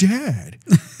 he's my dad.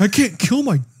 I can't kill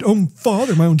my own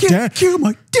father, my own dad. Can't kill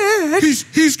my dad.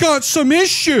 He's got some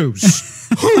issues.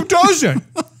 Who doesn't?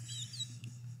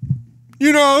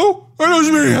 That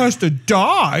doesn't mean he has to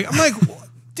die. I'm like,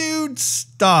 dude,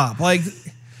 stop. Like,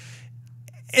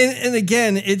 and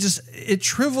again, it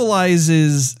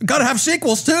trivializes. Gotta have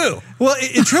sequels too. Well,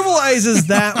 it trivializes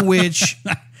that which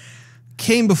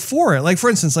came before it. Like,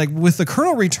 for instance, like with the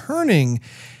Colonel returning,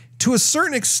 to a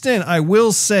certain extent, I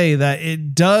will say that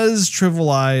it does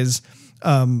trivialize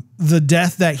the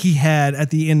death that he had at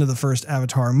the end of the first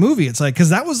Avatar movie. It's like, because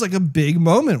that was like a big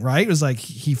moment, right? It was like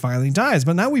he finally dies,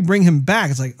 but now we bring him back.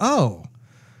 It's like, oh,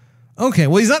 okay,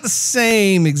 well, he's not the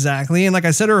same exactly. And like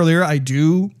I said earlier, I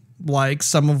do like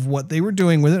some of what they were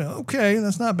doing with it. Okay,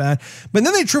 that's not bad. But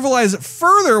then they trivialize it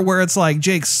further where it's like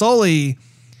Jake Sully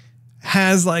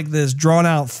has like this drawn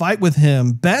out fight with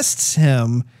him, bests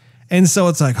him. And so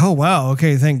it's like, oh, wow.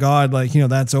 Okay. Thank God. Like,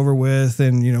 that's over with.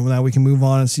 And, now we can move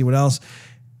on and see what else.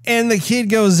 And the kid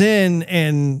goes in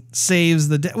and saves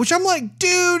the day, which I'm like,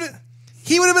 dude,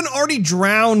 he would have been already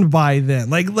drowned by then.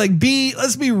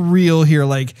 Let's be real here.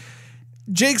 Like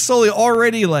Jake Sully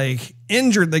already like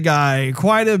injured the guy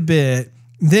quite a bit,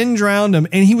 then drowned him.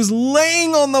 And he was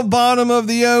laying on the bottom of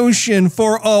the ocean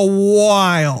for a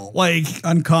while, like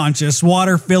unconscious,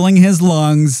 water filling his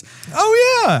lungs.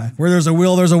 Oh yeah. Where there's a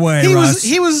will, there's a way.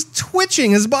 He was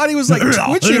twitching. His body was like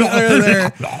twitching under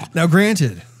there. Now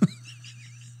granted,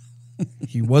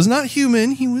 He was not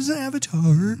human. He was an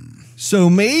avatar. So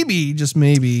maybe, just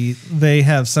maybe, they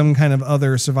have some kind of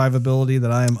other survivability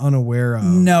that I am unaware of.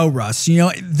 No, Russ. You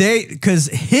know, because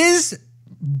his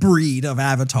breed of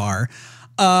avatar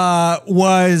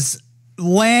was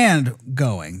land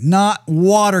going, not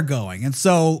water going. And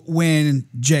so when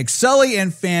Jake Sully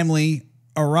and family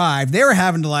arrived, they were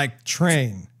having to like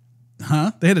train.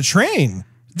 Huh? They had to train.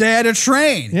 They had to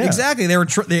train. Yeah. Exactly. They were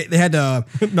they had to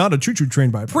not a choo-choo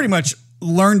train by pretty much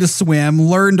learn to swim,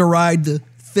 learn to ride the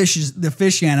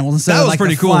fish animals instead that of was like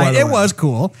pretty cool. It was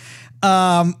cool.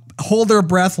 Hold their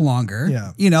breath longer.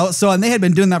 Yeah. You know, so and they had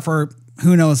been doing that for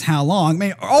who knows how long. I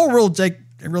mean, all real Jake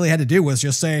really had to do was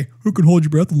just say, who can hold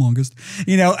your breath the longest?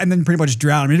 You know, and then pretty much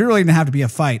drown. I mean, it really didn't have to be a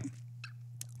fight.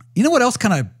 You know what else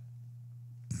kind of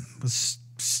was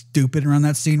stupid around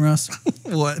that scene, Russ?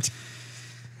 What?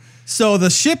 So the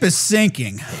ship is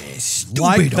sinking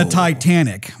like the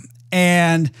Titanic.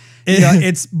 And you know,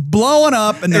 it's blowing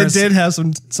up, and it did have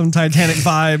some Titanic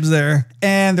vibes there.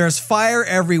 And there's fire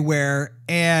everywhere.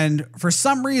 And for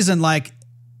some reason, like,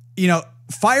 you know,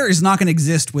 fire is not going to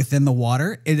exist within the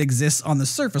water. It exists on the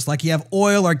surface. Like you have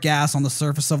oil or gas on the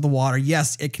surface of the water.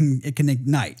 Yes, it can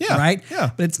ignite, right?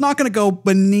 Yeah. But it's not going to go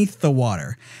beneath the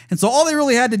water. And so all they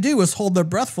really had to do was hold their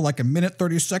breath for like a minute,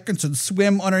 30 seconds and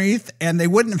swim underneath, and they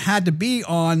wouldn't have had to be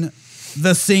on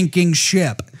the sinking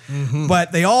ship. Mm-hmm.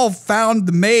 But they all found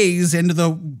the maze into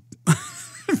the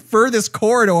furthest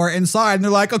corridor inside, and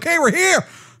they're like, okay, we're here.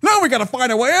 Now we got to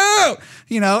find a way out,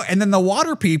 you know? And then the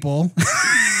water people,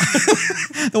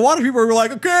 were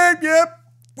like, okay, yep,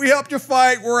 we helped you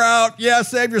fight. We're out. Yeah,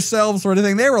 save yourselves sort of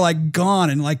thing. They were like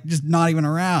gone and like just not even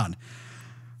around.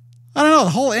 I don't know. The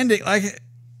whole ending, like, it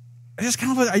just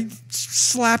kind of I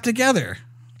slapped together.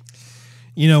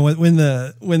 You know, when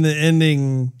the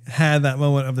ending had that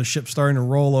moment of the ship starting to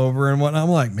roll over and whatnot, I'm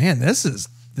like, man, this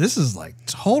is like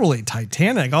totally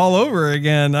Titanic all over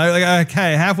again. I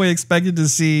halfway expected to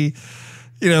see,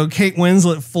 you know, Kate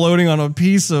Winslet floating on a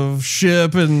piece of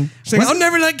ship and saying, "I'll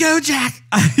never let go, Jack."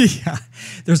 Yeah,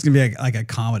 there's gonna be a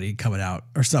comedy coming out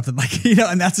or something like, you know,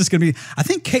 and that's just gonna be. I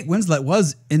think Kate Winslet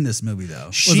was in this movie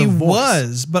though. She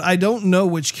was, but I don't know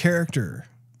which character.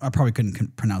 I probably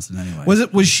couldn't pronounce it anyway.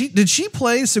 Did she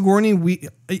play Sigourney Weaver?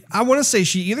 I want to say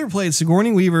she either played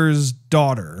Sigourney Weaver's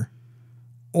daughter,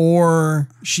 or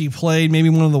she played maybe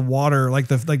one of the water, like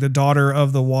the daughter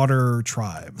of the water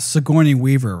tribe. Sigourney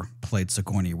Weaver played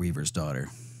Sigourney Weaver's daughter.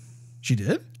 She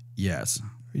did? Yes.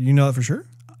 You know that for sure?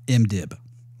 M-Dib.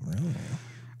 Really?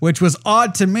 Which was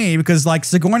odd to me because like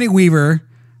Sigourney Weaver,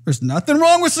 there's nothing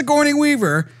wrong with Sigourney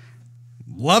Weaver.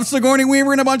 Love Sigourney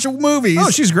Weaver in a bunch of movies.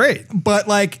 Oh, she's great. But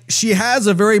like she has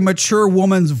a very mature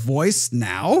woman's voice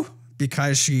now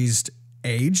because she's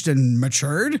aged and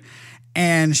matured,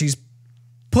 and she's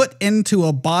put into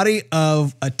a body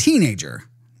of a teenager.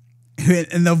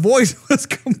 And the voice was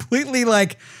completely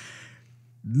like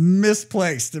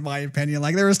misplaced in my opinion.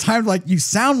 Like there was times like you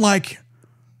sound like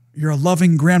you're a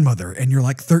loving grandmother and you're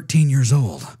like 13 years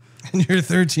old. And you're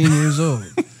 13 years old.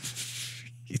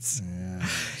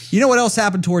 You know what else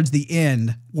happened towards the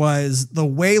end was the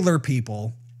whaler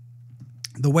people,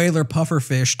 the whaler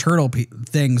pufferfish turtle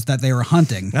things that they were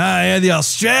hunting. Ah, yeah, the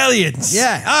Australians.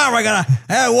 Yeah. Oh, we're gonna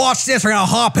watch this. We're gonna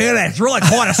hop in it. It's really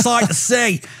quite a sight to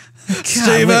see.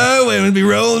 Steve Irwin would be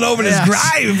rolling over in his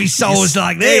grave if he saw us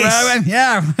like this.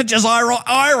 Yeah, just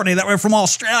irony that we're from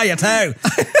Australia too.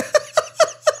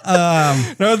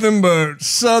 Nothing but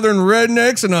southern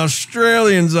rednecks and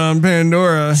Australians on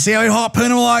Pandora. See how he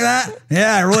harpoon him like that?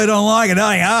 Yeah, I really don't like it, do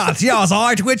you? Oh, see how his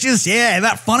eye twitches? Yeah, isn't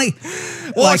that funny?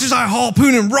 Watch as I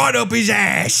harpoon him right up his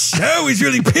ass. Oh, he's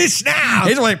really pissed now.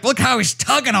 He's like, look how he's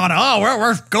tugging on it. Oh,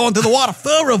 we're going through the water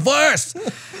full reverse.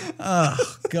 Oh,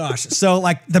 gosh. So,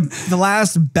 like, the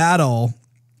last battle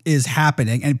is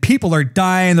happening, and people are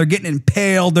dying. They're getting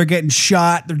impaled. They're getting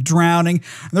shot. They're drowning.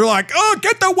 And they're like, oh,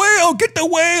 get the whale. Get the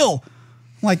whale.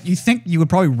 Like, you think you would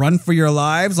probably run for your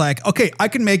lives? Like, okay, I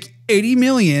can make 80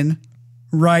 million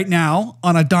right now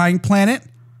on a dying planet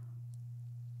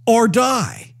or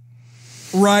die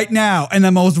right now in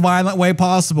the most violent way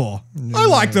possible. Yeah. I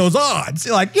like those odds.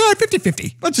 You're like, yeah,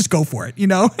 50-50. Let's just go for it, you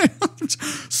know?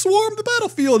 Swarm the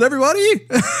battlefield, everybody.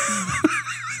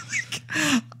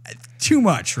 Too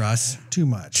much, Russ. Too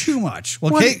much. Too much.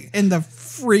 Well, what in the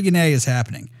friggin' A is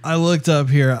happening? I looked up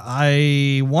here.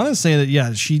 I want to say that,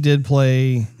 yeah, she did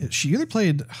play. She either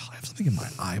played. Oh, I have something in my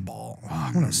eyeball. Oh,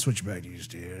 I'm going to switch back to you,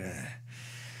 Steve.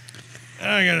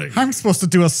 I'm supposed to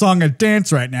do a song and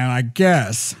dance right now, I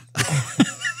guess.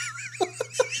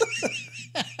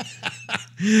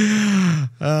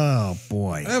 Oh,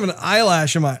 boy. I have an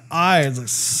eyelash in my eye. It's like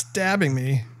stabbing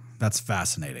me. That's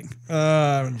fascinating.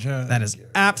 That is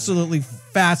absolutely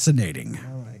fascinating.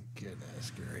 Oh my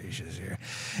goodness gracious here.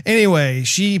 Anyway,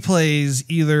 she plays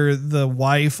either the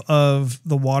wife of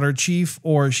the water chief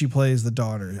or she plays the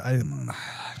daughter. I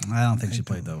don't think she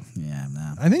played though. Yeah,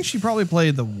 no. I think she probably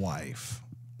played the wife.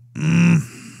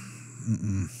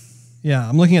 Yeah,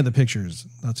 I'm looking at the pictures.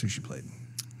 That's who she played.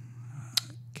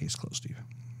 Case closed, Steve.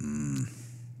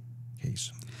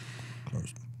 Case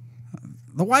closed.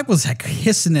 The wife was like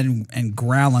hissing and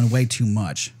growling way too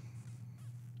much.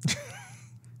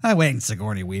 I ain't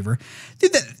Sigourney Weaver.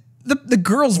 Dude, the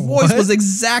girl's voice was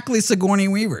exactly Sigourney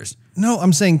Weaver's. No,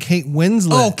 I'm saying Kate Winslet.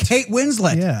 Oh, Kate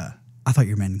Winslet. Yeah. I thought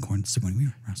you meant Sigourney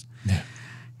Weaver. No.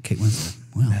 Kate Winslet.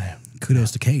 Well,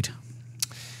 kudos to Kate.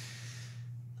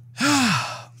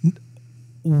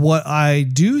 What I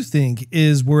do think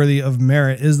is worthy of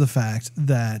merit is the fact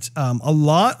that a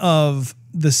lot of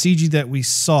the CG that we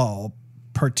saw,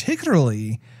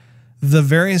 particularly the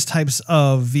various types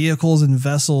of vehicles and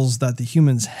vessels that the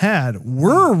humans had,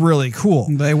 were really cool.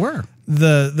 They were.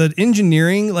 The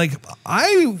engineering, like,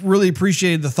 I really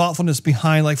appreciated the thoughtfulness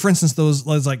behind, like, for instance,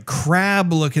 those like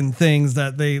crab looking things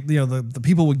that they, the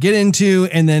people would get into,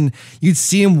 and then you'd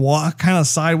see them walk kind of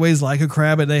sideways like a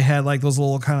crab, but they had like those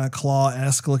little kind of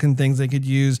claw-esque looking things they could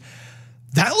use.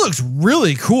 That looks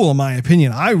really cool, in my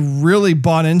opinion. I really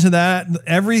bought into that.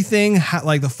 Everything,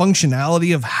 like the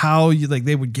functionality of how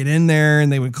they would get in there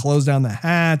and they would close down the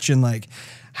hatch, and like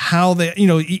how they,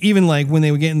 even like when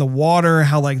they would get in the water,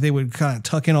 how like they would kind of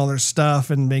tuck in all their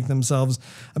stuff and make themselves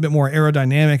a bit more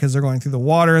aerodynamic as they're going through the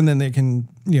water, and then they can,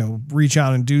 reach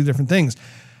out and do different things.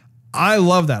 I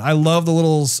love that. I love the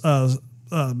little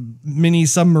mini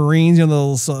submarines, the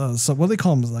little, what do they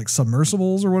call them? Like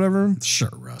submersibles or whatever? Sure,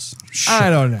 Russ. Sure. I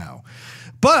don't know.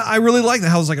 But I really like that,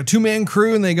 how it's like a 2-man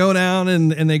crew and they go down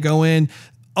and they go in.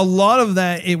 A lot of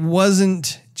that, it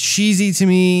wasn't cheesy to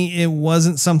me. It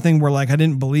wasn't something where like I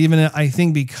didn't believe in it. I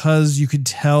think because you could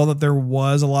tell that there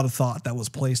was a lot of thought that was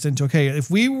placed into, okay, if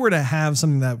we were to have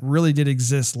something that really did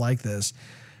exist like this,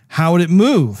 how would it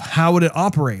move? How would it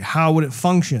operate? How would it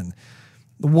function?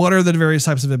 What are the various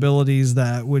types of abilities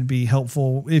that would be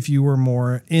helpful if you were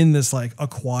more in this like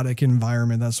aquatic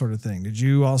environment, that sort of thing? Did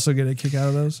you also get a kick out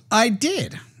of those? I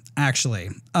did, actually.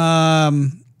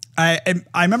 I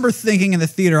remember thinking in the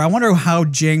theater, I wonder how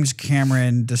James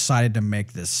Cameron decided to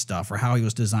make this stuff, or how he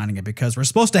was designing it, because we're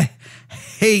supposed to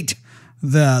hate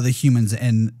the humans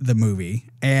in the movie,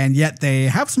 and yet they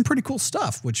have some pretty cool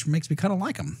stuff, which makes me kind of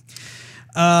like them.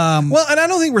 Well, and I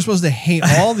don't think we're supposed to hate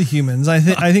all the humans. I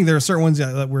think there are certain ones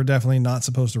that we're definitely not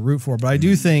supposed to root for, but I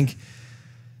do think,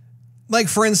 like,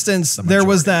 for instance, there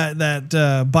was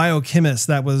that biochemist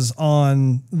that was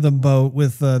on the boat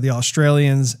with the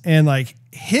Australians, and like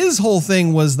his whole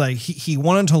thing was like he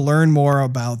wanted to learn more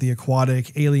about the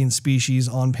aquatic alien species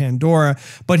on Pandora,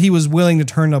 but he was willing to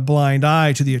turn a blind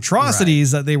eye to the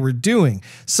atrocities that they were doing.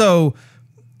 So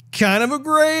kind of a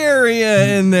gray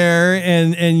area in there,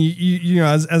 and you know,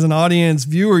 as an audience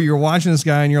viewer, you're watching this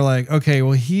guy and you're like, okay,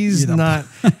 well, he's not.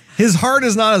 His heart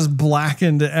is not as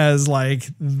blackened as like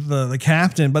the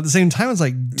captain, but at the same time, it's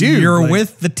like, dude, you're like,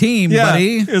 with the team,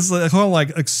 buddy. It's like, kind of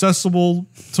like accessible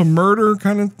to murder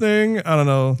kind of thing. I don't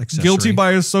know, guilty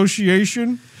by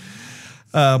association.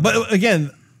 But again,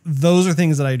 those are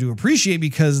things that I do appreciate,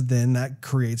 because then that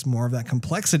creates more of that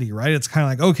complexity, right? It's kind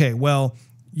of like, okay, well,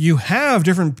 you have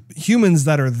different humans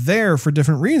that are there for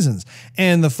different reasons.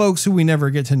 And the folks who we never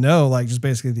get to know, like just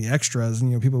basically the extras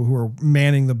and, you know, people who are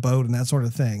manning the boat and that sort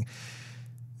of thing,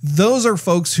 those are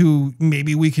folks who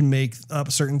maybe we can make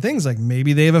up certain things. Like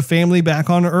maybe they have a family back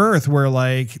on Earth where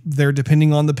like they're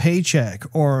depending on the paycheck,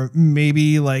 or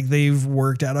maybe like they've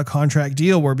worked out a contract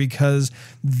deal where because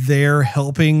they're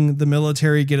helping the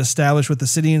military get established with the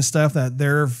city and stuff, that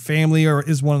their family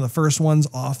is one of the first ones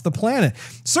off the planet.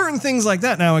 Certain things like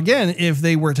that. Now, again, if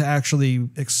they were to actually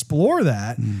explore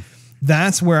that,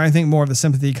 that's where I think more of the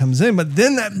sympathy comes in. But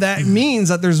then that means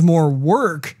that there's more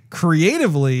work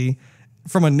creatively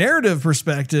from a narrative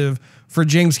perspective for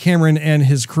James Cameron and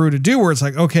his crew to do, where it's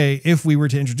like, okay, if we were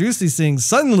to introduce these things,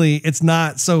 suddenly it's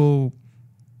not so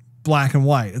black and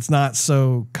white. It's not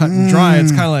so cut and dry.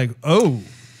 It's kind of like, oh.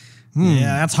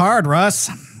 Yeah, that's hard, Russ.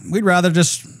 We'd rather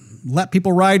just let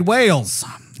people ride whales.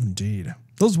 Indeed.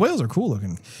 Those whales are cool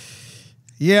looking.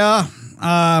 Yeah.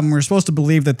 We're supposed to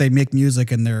believe that they make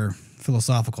music and they're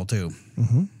philosophical too.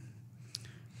 Mm-hmm.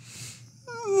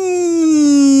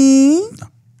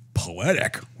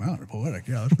 Poetic. Wow, poetic.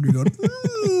 Yeah, that's pretty good.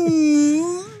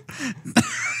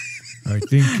 I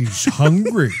think he's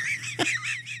hungry.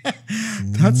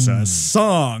 That's a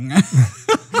song.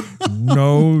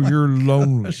 No, you're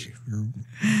lonely.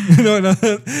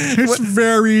 It's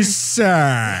very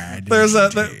sad. There's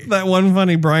that one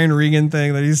funny Brian Regan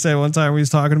thing that he said one time. He was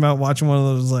talking about watching one of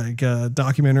those like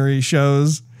documentary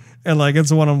shows, and like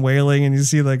it's one on whaling, and you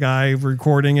see the guy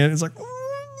recording it. It's like,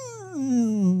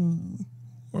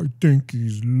 I think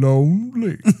he's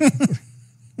lonely.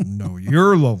 No,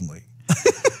 you're lonely.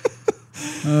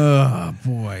 Oh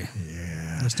boy.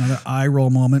 Yeah. That's another eye roll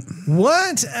moment.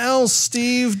 What else,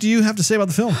 Steve, do you have to say about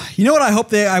the film? You know what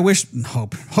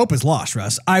hope is lost,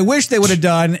 Russ. I wish they would have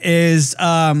done is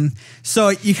so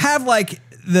you have like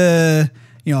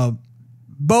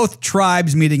both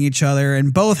tribes meeting each other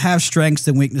and both have strengths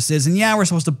and weaknesses. And yeah, we're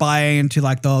supposed to buy into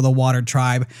like the water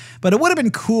tribe, but it would have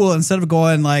been cool instead of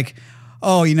going like,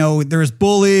 oh, there's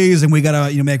bullies and we got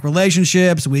to, make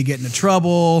relationships. We get into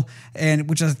trouble, and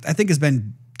which I think has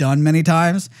been done many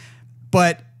times.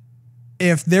 But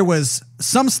if there was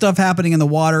some stuff happening in the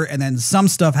water and then some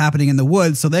stuff happening in the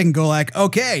woods, so they can go like,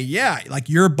 okay, yeah, like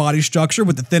your body structure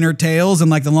with the thinner tails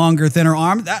and like the longer, thinner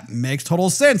arm, that makes total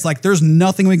sense. Like there's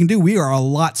nothing we can do. We are a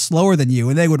lot slower than you.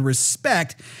 And they would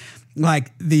respect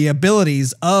like the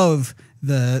abilities of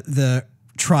the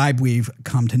tribe we've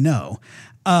come to know.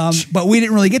 But we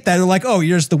didn't really get that. They're like, oh,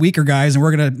 you're just the weaker guys and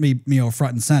we're going to be,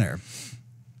 front and center.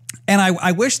 And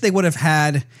I wish they would have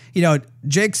had,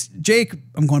 Jake,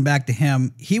 I'm going back to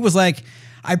him. He was like,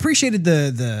 I appreciated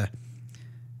the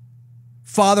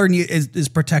father is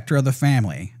protector of the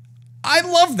family. I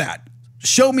love that.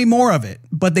 Show me more of it.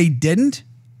 But they didn't.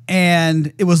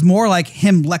 And it was more like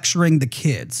him lecturing the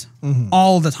kids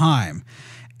all the time.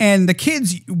 And the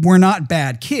kids were not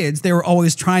bad kids. They were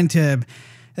always trying to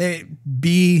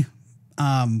be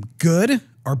good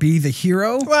or be the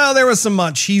hero. Well, there was some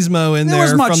machismo in there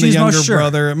from the younger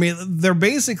brother. I mean, they're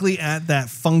basically at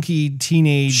that funky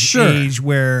teenage age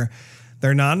where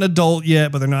they're not an adult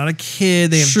yet, but they're not a kid.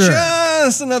 They have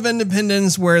just enough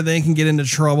independence where they can get into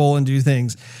trouble and do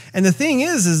things. And the thing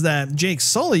is that Jake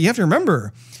Sully, you have to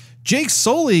remember, Jake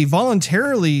Sully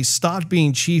voluntarily stopped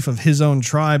being chief of his own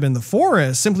tribe in the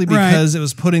forest simply because it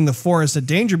was putting the forest at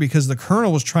danger because the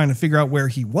colonel was trying to figure out where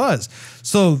he was.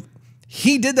 So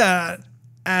he did that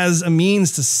as a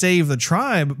means to save the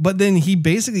tribe, but then he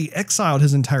basically exiled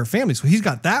his entire family. So he's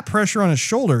got that pressure on his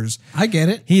shoulders. I get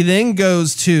it. He then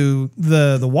goes to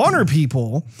the water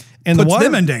people and puts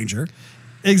them in danger.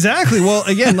 Exactly. Well,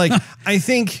 again, like I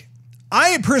think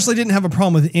I personally didn't have a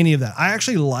problem with any of that. I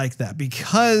actually like that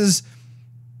because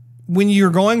when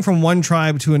you're going from one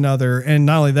tribe to another, and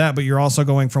not only that, but you're also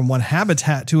going from one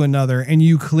habitat to another, and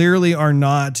you clearly are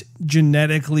not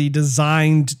genetically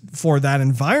designed for that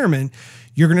environment,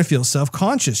 you're going to feel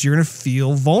self-conscious. You're going to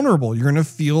feel vulnerable. You're going to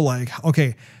feel like,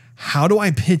 okay, how do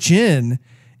I pitch in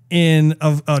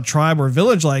a tribe or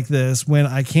village like this when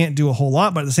I can't do a whole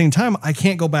lot, but at the same time, I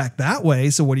can't go back that way.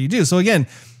 So what do you do? So again,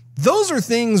 those are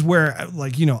things where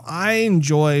like, I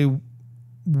enjoy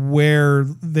where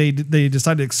they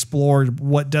decide to explore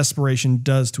what desperation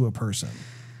does to a person.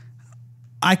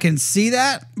 I can see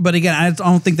that, but again, I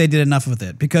don't think they did enough with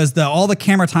it because all the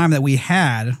camera time that we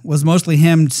had was mostly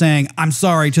him saying, I'm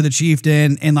sorry to the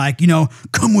chieftain and like,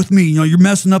 come with me, you're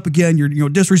messing up again, you're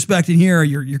disrespecting here,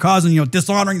 you're causing,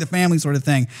 dishonoring the family sort of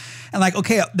thing. And like,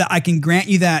 okay, I can grant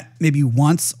you that maybe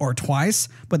once or twice,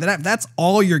 but that's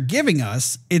all you're giving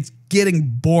us. It's getting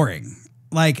boring.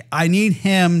 Like I need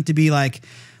him to be like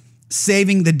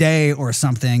saving the day or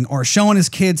something, or showing his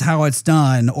kids how it's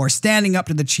done, or standing up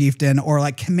to the chieftain, or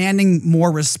like commanding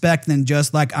more respect than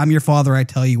just like, I'm your father, I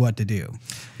tell you what to do.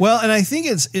 Well, and I think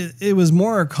it was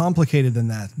more complicated than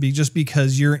that, just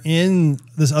because you're in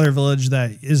this other village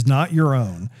that is not your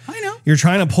own. I know. You're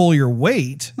trying to pull your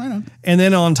weight. I know. And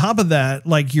then on top of that,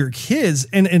 like your kids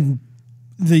and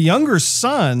the younger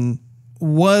son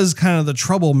was kind of the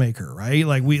troublemaker, right?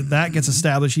 Like that gets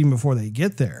established even before they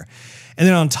get there. And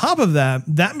then on top of that,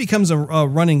 that becomes a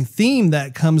running theme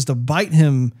that comes to bite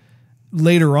him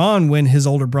later on when his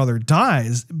older brother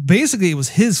dies. Basically, it was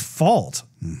his fault.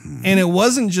 Mm-hmm. And it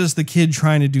wasn't just the kid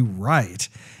trying to do right.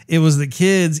 It was the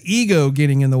kid's ego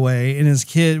getting in the way and his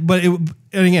kid. But and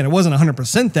again, it wasn't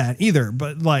 100% that either.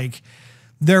 But like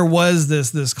there was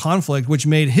this conflict, which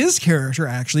made his character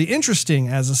actually interesting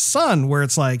as a son, where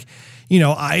it's like,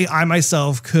 I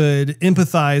myself could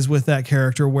empathize with that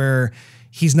character where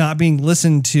he's not being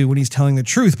listened to when he's telling the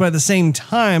truth. But at the same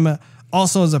time,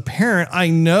 also as a parent, I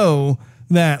know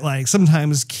that like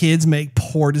sometimes kids make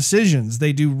poor decisions.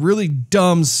 They do really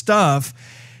dumb stuff.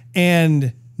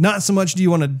 And not so much do you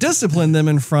want to discipline them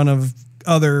in front of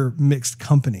other mixed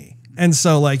company. And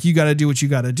so like, you got to do what you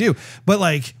got to do. But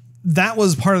like, that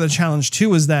was part of the challenge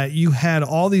too, is that you had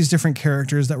all these different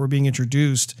characters that were being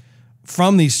introduced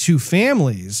from these two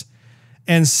families.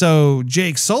 And so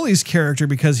Jake Sully's character,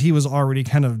 because he was already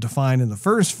kind of defined in the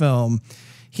first film,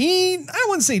 I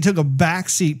wouldn't say he took a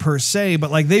backseat per se,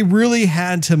 but like they really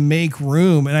had to make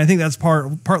room. And I think that's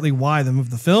partly why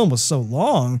the film was so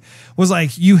long, was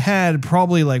like you had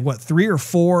probably like 3 or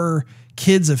 4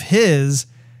 kids of his,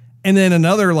 and then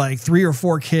another like 3 or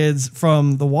 4 kids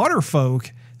from the water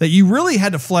folk that you really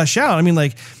had to flesh out. I mean,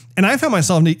 like, and I found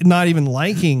myself not even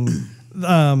liking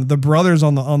the brothers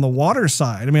on the water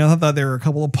side. I mean, I thought they were a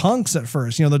couple of punks at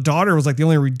first. You know, the daughter was like the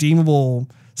only redeemable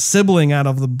sibling out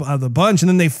of the bunch, and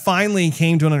then they finally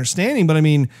came to an understanding. But I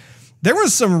mean, there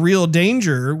was some real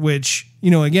danger, which,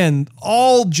 you know, again,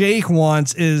 all Jake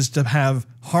wants is to have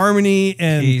harmony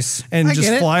and Peace. And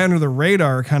just fly under the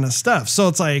radar kind of stuff. So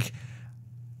it's like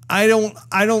I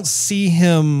don't see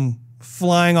him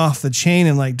flying off the chain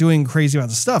and like doing crazy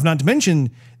amounts of stuff. Not to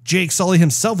mention Jake Sully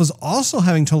himself is also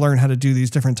having to learn how to do these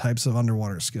different types of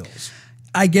underwater skills.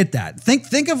 I get that.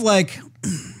 Think of like,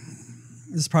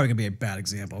 this is probably gonna be a bad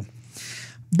example,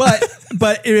 but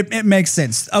it makes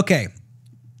sense. Okay,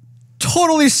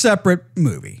 totally separate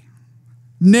movie.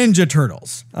 Ninja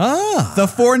Turtles.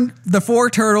 The four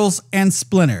turtles and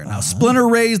Splinter. Now Splinter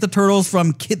raised the turtles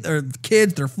from kids.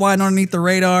 They're flying underneath the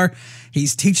radar.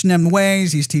 He's teaching them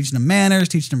ways. He's teaching them manners.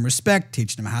 Teaching them respect.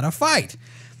 Teaching them how to fight.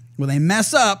 When they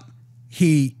mess up,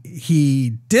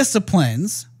 he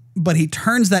disciplines, but he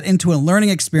turns that into a learning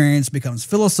experience, becomes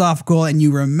philosophical, and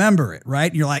you remember it,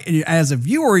 right? You're like, as a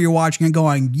viewer, you're watching and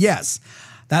going, yes,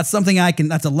 that's something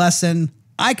that's a lesson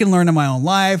I can learn in my own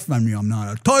life. I mean, I'm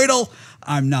not a turtle.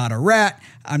 I'm not a rat.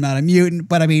 I'm not a mutant.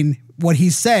 But I mean, what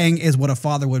he's saying is what a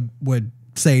father would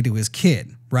say to his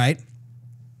kid, right?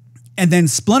 And then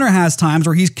Splinter has times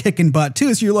where he's kicking butt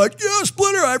too. So you're like, yeah,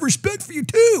 Splinter, I have respect for you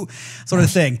too, sort of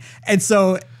thing. And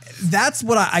so that's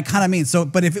what I kind of mean. So,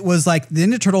 but if it was like the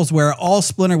Ninja Turtles where all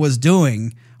Splinter was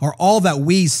doing, or all that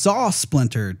we saw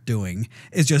Splinter doing,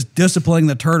 is just disciplining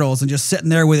the turtles and just sitting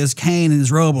there with his cane and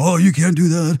his robe. Oh, you can't do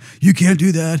that. You can't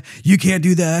do that. You can't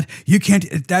do that. You can't.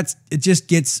 It just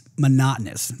gets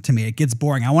monotonous to me. It gets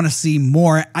boring. I want to see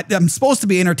more. I'm supposed to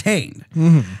be entertained,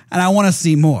 and I want to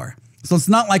see more. So it's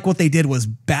not like what they did was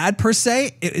bad per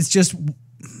se. It's just,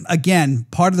 again,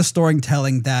 part of the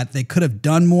storytelling that they could have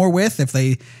done more with if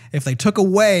they took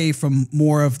away from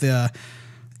more of the,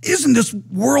 isn't this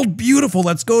world beautiful?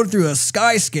 Let's go through a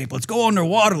skyscape. Let's go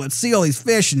underwater. Let's see all these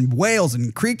fish and whales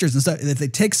and creatures and stuff. If they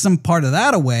take some part of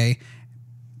that away,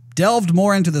 delved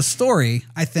more into the story,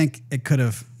 I think it could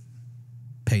have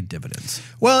paid dividends.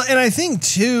 Well, and I think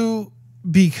too,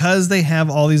 because they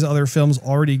have all these other films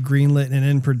already greenlit and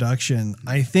in production,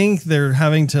 I think they're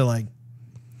having to like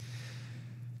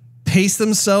pace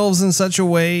themselves in such a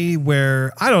way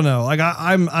where, I don't know, like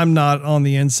I'm not on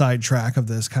the inside track of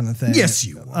this kind of thing. Yes,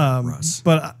 you are, Russ.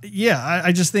 But yeah,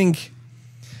 I just think,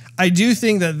 I do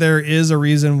think that there is a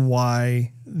reason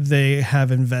why they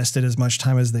have invested as much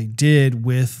time as they did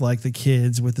with like the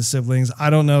kids, with the siblings. I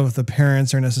don't know if the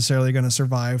parents are necessarily going to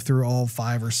survive through all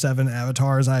 5 or 7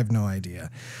 avatars. I have no idea.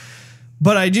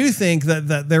 But I do think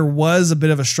that there was a bit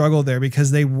of a struggle there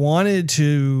because they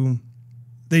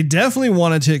definitely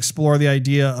wanted to explore the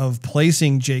idea of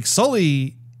placing Jake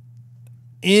Sully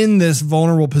in this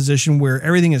vulnerable position where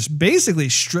everything is basically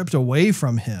stripped away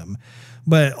from him.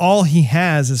 But all he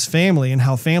has is family, and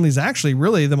how family is actually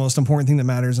really the most important thing that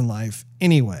matters in life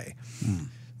anyway.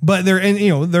 But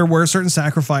there were certain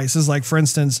sacrifices, like for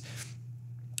instance,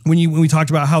 when we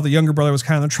talked about how the younger brother was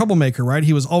kind of the troublemaker, right?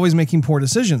 He was always making poor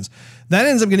decisions. That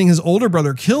ends up getting his older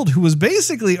brother killed, who was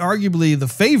basically arguably the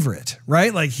favorite,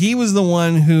 right? Like he was the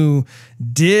one who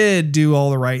did do all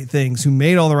the right things, who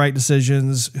made all the right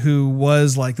decisions, who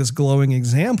was like this glowing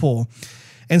example.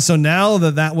 And so now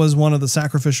that was one of the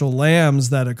sacrificial lambs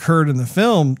that occurred in the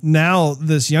film, now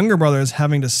this younger brother is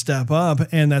having to step up,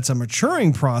 and that's a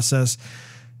maturing process.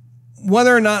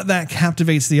 Whether or not that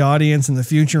captivates the audience in the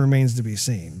future remains to be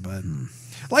seen. But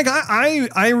like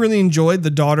I really enjoyed the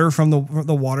daughter from the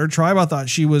water tribe. I thought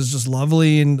she was just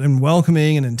lovely and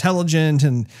welcoming and intelligent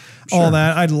and all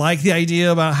that. I like the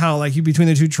idea about how like between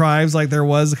the two tribes, like there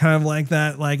was kind of like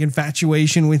that like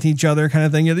infatuation with each other kind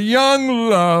of thing. The young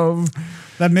love.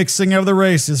 That mixing of the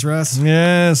races, Russ.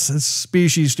 Yes, it's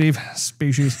species, Steve.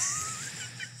 Species.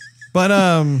 But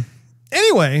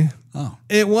anyway,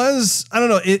 it was, I don't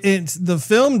know, the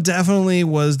film definitely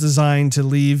was designed to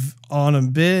leave on a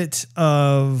bit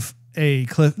of a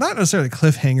cliff, not necessarily a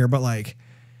cliffhanger, but like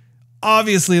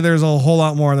obviously there's a whole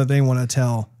lot more that they want to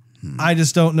tell. I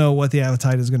just don't know what the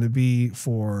appetite is going to be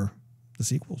for the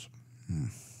sequels.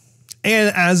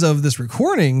 And as of this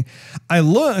recording, I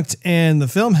looked and the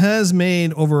film has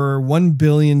made over $1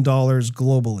 billion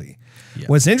globally.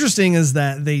 What's interesting is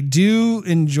that they do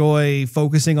enjoy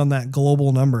focusing on that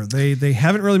global number. They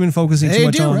haven't really been focusing too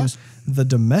much on the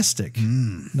domestic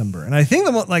number. And I think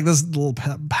this little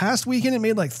past weekend, it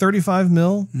made like 35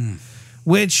 mil,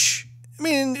 which, I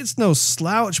mean, it's no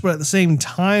slouch, but at the same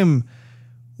time,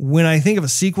 when I think of a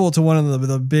sequel to one of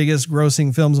the biggest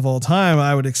grossing films of all time,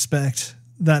 I would expect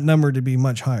that number to be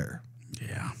much higher.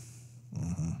 Yeah.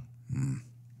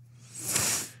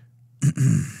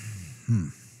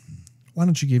 Why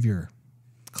don't you give your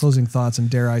closing thoughts and,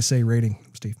 dare I say, rating,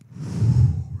 Steve?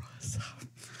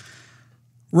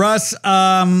 Russ,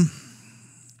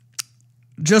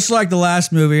 just like the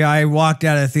last movie, I walked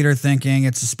out of the theater thinking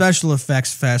it's a special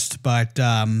effects fest, but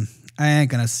I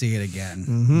ain't gonna see it again,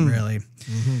 really.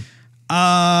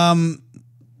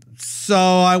 So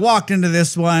I walked into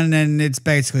this one, and it's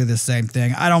basically the same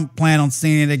thing. I don't plan on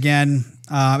seeing it again.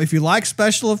 If you like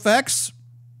special effects,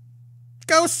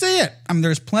 go see it. I mean,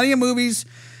 there's plenty of movies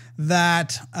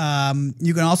that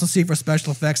you can also see for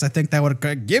special effects. I think that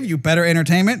would give you better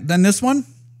entertainment than this one.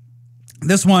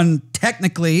 This one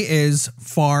technically is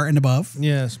far and above.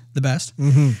 Yes. The best.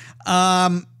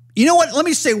 You know what? Let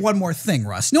me say one more thing,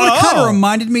 Russ. You know what it kind of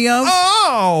reminded me of?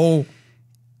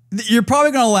 You're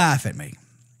probably going to laugh at me.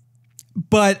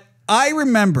 But I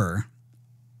remember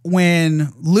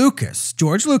when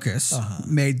George Lucas,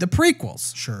 made the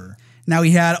prequels. Sure. Now,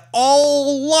 he had a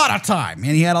lot of time,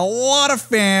 and he had a lot of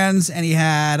fans, and he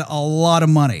had a lot of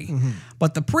money.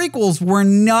 But the prequels were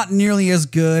not nearly as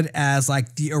good as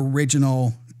like the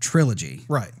original trilogy.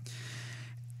 Right.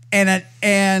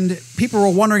 And people were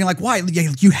wondering, like, why?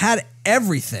 You had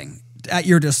everything at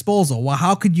your disposal. Well,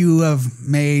 how could you have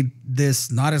made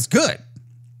this not as good?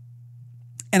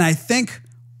 And I think,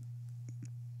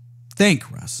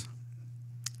 Russ,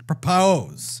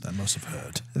 propose. That must have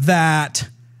hurt. That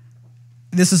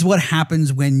this is what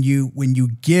happens when you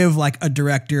give like a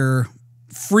director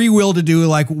free will to do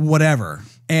like whatever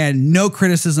and no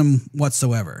criticism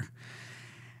whatsoever.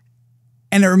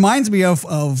 And it reminds me of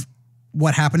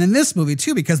what happened in this movie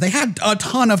too, because they had a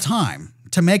ton of time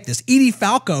to make this. Edie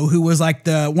Falco, who was like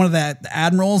one of the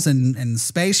admirals in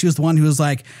space, she was the one who was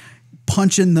like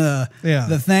punching the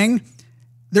thing.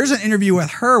 There's an interview with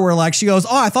her where like she goes,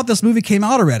 "Oh, I thought this movie came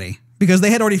out already." Because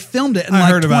they had already filmed it in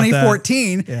like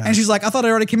 2014. And she's like, "I thought it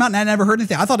already came out and I never heard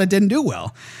anything. I thought it didn't do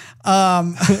well."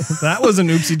 That was an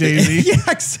oopsie daisy. Yeah,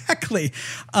 exactly.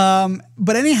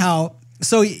 But anyhow,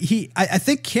 so I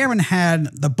think Cameron had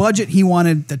the budget he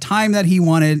wanted, the time that he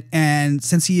wanted, and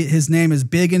since his name is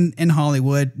big in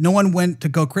Hollywood, no one went to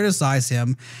go criticize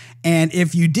him. And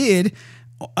if you did,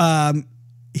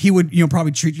 he would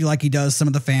probably treat you like he does some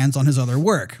of the fans on his other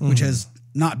work, which has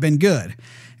not been good.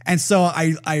 And so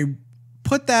I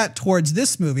put that towards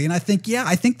this movie, and I think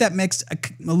that makes a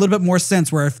little bit more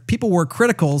sense, where if people were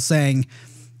critical saying,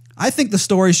 I think the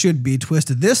story should be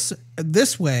twisted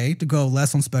this way to go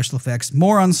less on special effects,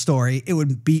 more on story, it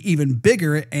would be even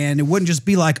bigger, and it wouldn't just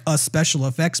be like a special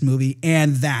effects movie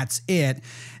and that's it.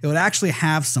 It would actually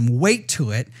have some weight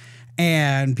to it,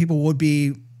 and people would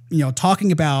be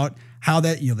talking about how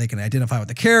that they can identify with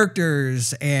the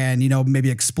characters and maybe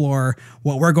explore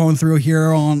what we're going through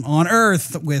here on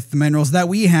Earth with the minerals that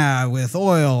we have, with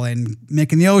oil and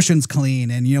making the oceans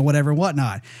clean and whatever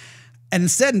whatnot. And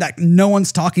instead, like, no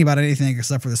one's talking about anything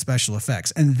except for the special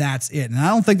effects, and that's it. And I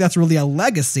don't think that's really a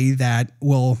legacy that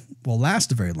will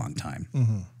last a very long time.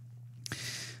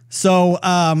 So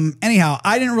anyhow,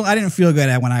 I didn't feel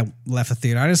good when I left the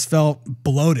theater. I just felt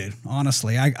bloated,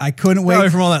 honestly. I couldn't wait. Probably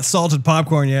from all that salted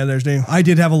popcorn you had there, Steve. I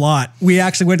did have a lot. We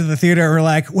actually went to the theater. We're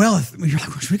like, well,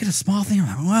 should we get a small thing?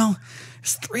 Like, well,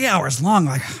 it's 3 hours long.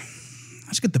 Like,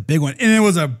 let's get the big one. And it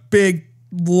was a big,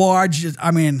 large.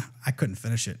 I mean, I couldn't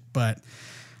finish it, but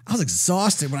I was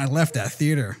exhausted when I left that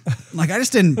theater. Like, I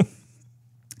didn't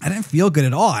feel good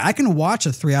at all. I can watch a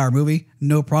 3-hour movie,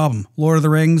 no problem. Lord of the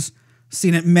Rings.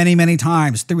 Seen it many, many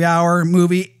times. 3-hour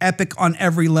movie, epic on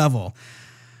every level.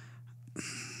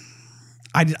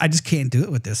 I just can't do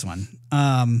it with this one.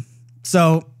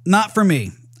 So not for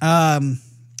me. I'm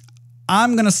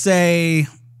gonna say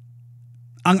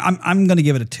I'm gonna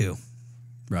give it a 2.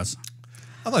 Russ,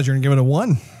 I thought you were gonna give it a 1.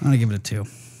 I'm gonna give it a 2.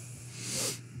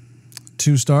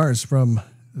 2 stars from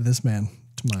this man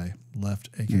to my left,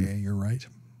 aka your right.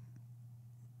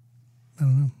 I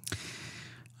don't know.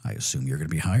 I assume you're gonna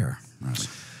be higher.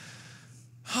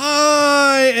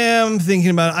 I am thinking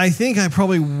about it. I think I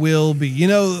probably will be.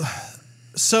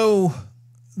 So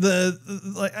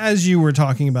like as you were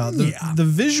talking about, the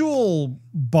visual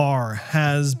bar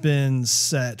has been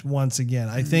set once again.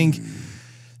 I think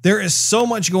there is so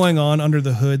much going on under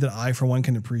the hood that I, for one,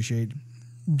 can appreciate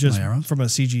just from a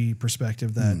CG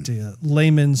perspective that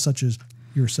laymen such as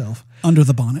yourself under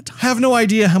the bonnet have no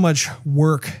idea how much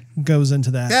work goes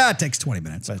into that. Yeah, it takes 20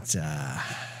 minutes. But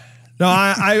no,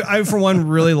 I for one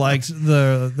really liked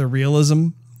the realism,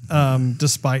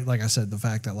 despite, like I said, the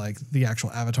fact that like the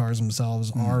actual avatars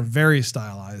themselves are very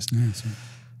stylized.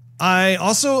 I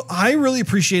really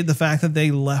appreciate the fact that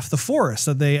they left the forest,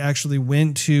 that they actually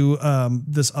went to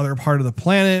this other part of the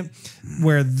planet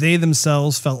where they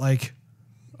themselves felt like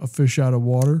a fish out of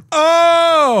water.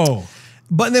 Oh.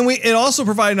 But then it also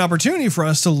provided an opportunity for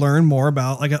us to learn more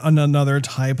about like another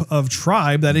type of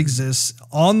tribe that exists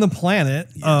on the planet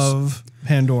of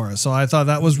Pandora. So I thought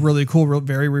that was really cool,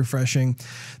 very refreshing.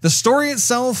 The story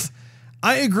itself,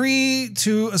 I agree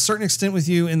to a certain extent with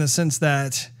you in the sense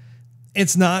that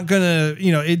it's not gonna,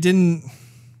 it didn't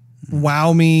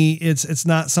wow me. It's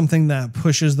not something that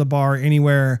pushes the bar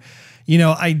anywhere.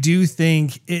 I do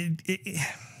think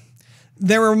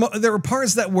there were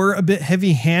parts that were a bit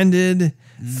heavy-handed,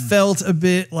 felt a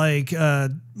bit like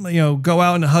go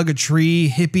out and hug a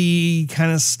tree, hippie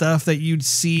kind of stuff that you'd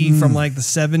see from like the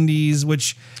 70s,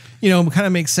 which kind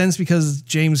of makes sense because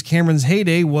James Cameron's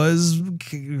heyday was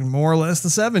more or less the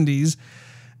 70s.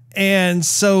 And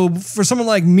so for someone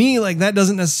like me, like that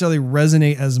doesn't necessarily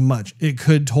resonate as much. It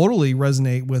could totally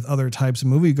resonate with other types of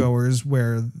moviegoers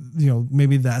where,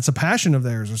 maybe that's a passion of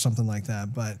theirs or something like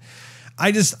that. But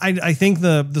I think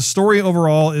the story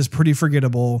overall is pretty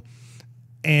forgettable,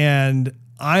 and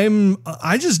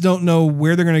I just don't know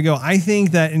where they're going to go. I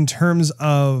think that in terms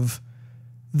of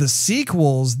the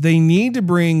sequels, they need to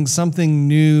bring something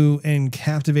new and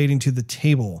captivating to the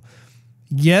table.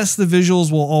 Yes, the visuals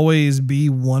will always be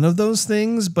one of those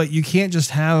things, but you can't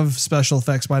just have special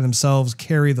effects by themselves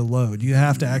carry the load. You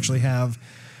have to actually have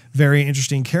very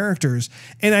interesting characters.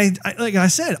 And I like I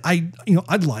said, I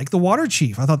like the Water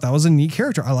Chief. I thought that was a neat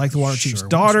character. I like the Water Chief's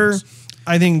daughter.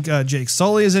 I think Jake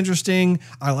Sully is interesting.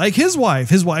 I like his wife.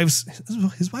 His wife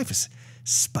is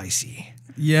spicy.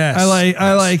 Yes.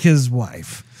 I like his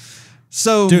wife.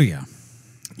 So do you?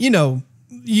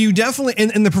 You definitely,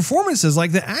 and the performances,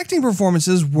 like the acting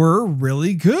performances were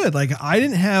really good. Like I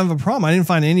didn't have a problem. I didn't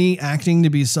find any acting to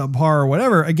be subpar or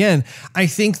whatever. Again, I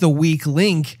think the weak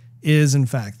link is in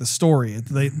fact the story.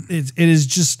 It is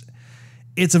just,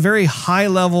 it's a very high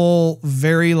level,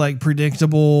 very like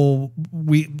predictable,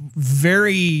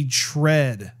 very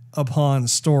tread upon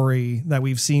story that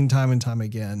we've seen time and time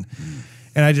again.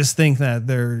 And I just think that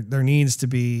there needs to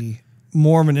be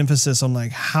more of an emphasis on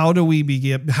like how do we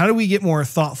get more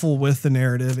thoughtful with the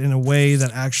narrative in a way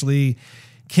that actually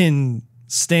can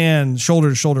stand shoulder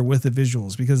to shoulder with the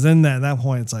visuals, because then at that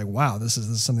point it's like, wow, this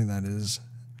is something that is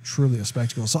truly a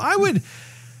spectacle. So I would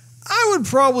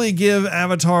probably give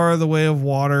Avatar: The Way of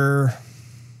Water,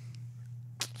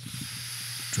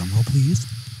 drum roll please,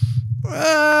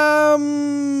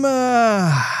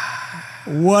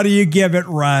 what do you give it,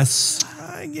 Russ?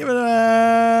 I give it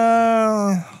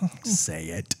a... Say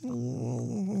it.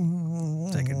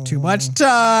 Taking too much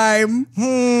time.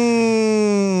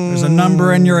 There's a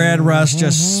number in your head, Russ.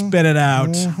 Just spit it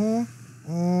out.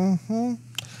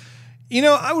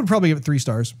 I would probably give it 3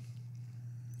 stars.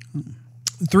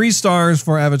 3 stars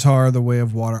for Avatar: The Way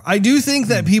of Water. I do think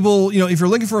that people, if you're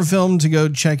looking for a film to go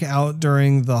check out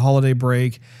during the holiday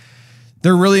break,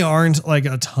 there really aren't like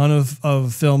a ton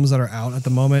of films that are out at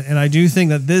the moment. And I do think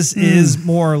that this is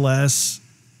more or less,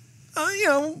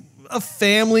 a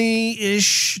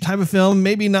family-ish type of film.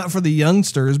 Maybe not for the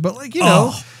youngsters, but like,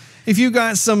 if you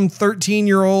got some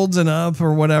 13-year-olds and up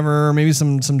or whatever, or maybe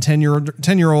some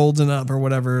 10-year-olds and up or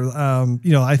whatever,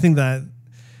 I think that,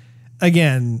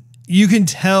 again, you can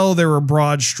tell there were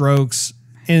broad strokes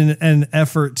in an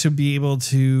effort to be able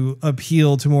to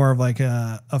appeal to more of like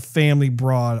a family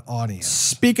broad audience.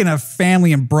 Speaking of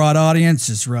family and broad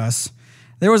audiences, Russ,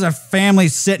 there was a family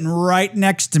sitting right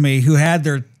next to me who had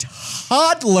their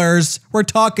toddlers, we're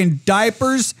talking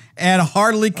diapers, and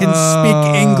hardly can speak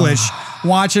English,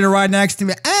 watching it right next to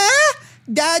me.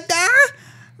 That's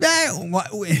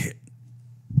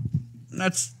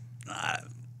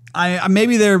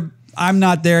I'm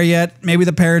not there yet. Maybe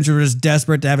the parents were just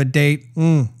desperate to have a date.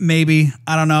 Maybe.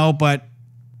 I don't know, but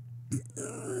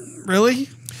really?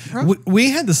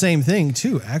 We had the same thing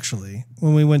too, actually.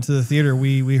 When we went to the theater,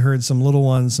 we heard some little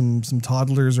ones, some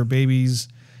toddlers or babies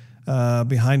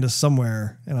behind us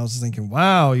somewhere. And I was thinking,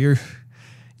 wow, you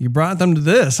brought them to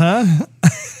this, huh?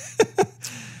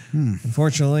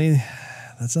 Unfortunately,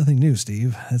 that's nothing new,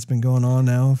 Steve. It's been going on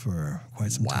now for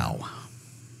quite some time. Wow.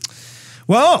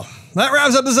 Well, that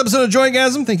wraps up this episode of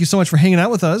Joygasm. Thank you so much for hanging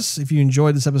out with us. If you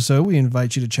enjoyed this episode, we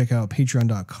invite you to check out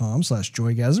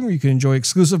patreon.com/Joygasm, where you can enjoy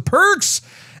exclusive perks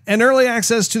and early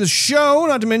access to the show.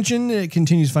 Not to mention, it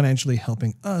continues financially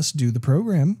helping us do the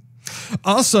program.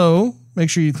 Also, make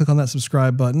sure you click on that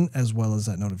subscribe button as well as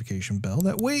that notification bell.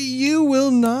 That way you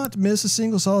will not miss a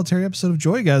single solitary episode of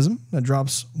Joygasm that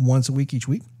drops once a week each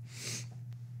week.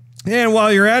 And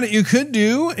while you're at it, you could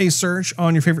do a search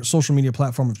on your favorite social media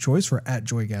platform of choice for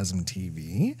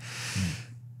 @JoygasmTV.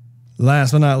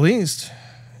 Last but not least,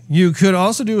 you could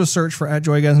also do a search for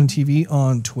 @JoygasmTV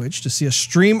on Twitch to see us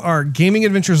stream our gaming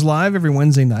adventures live every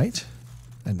Wednesday night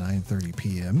at 9:30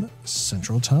 p.m.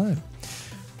 Central Time.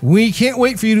 We can't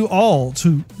wait for you all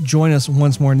to join us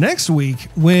once more next week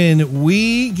when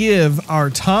we give our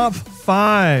top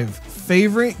 5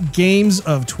 favorite games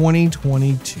of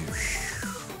 2022.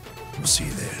 We'll see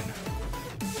you then.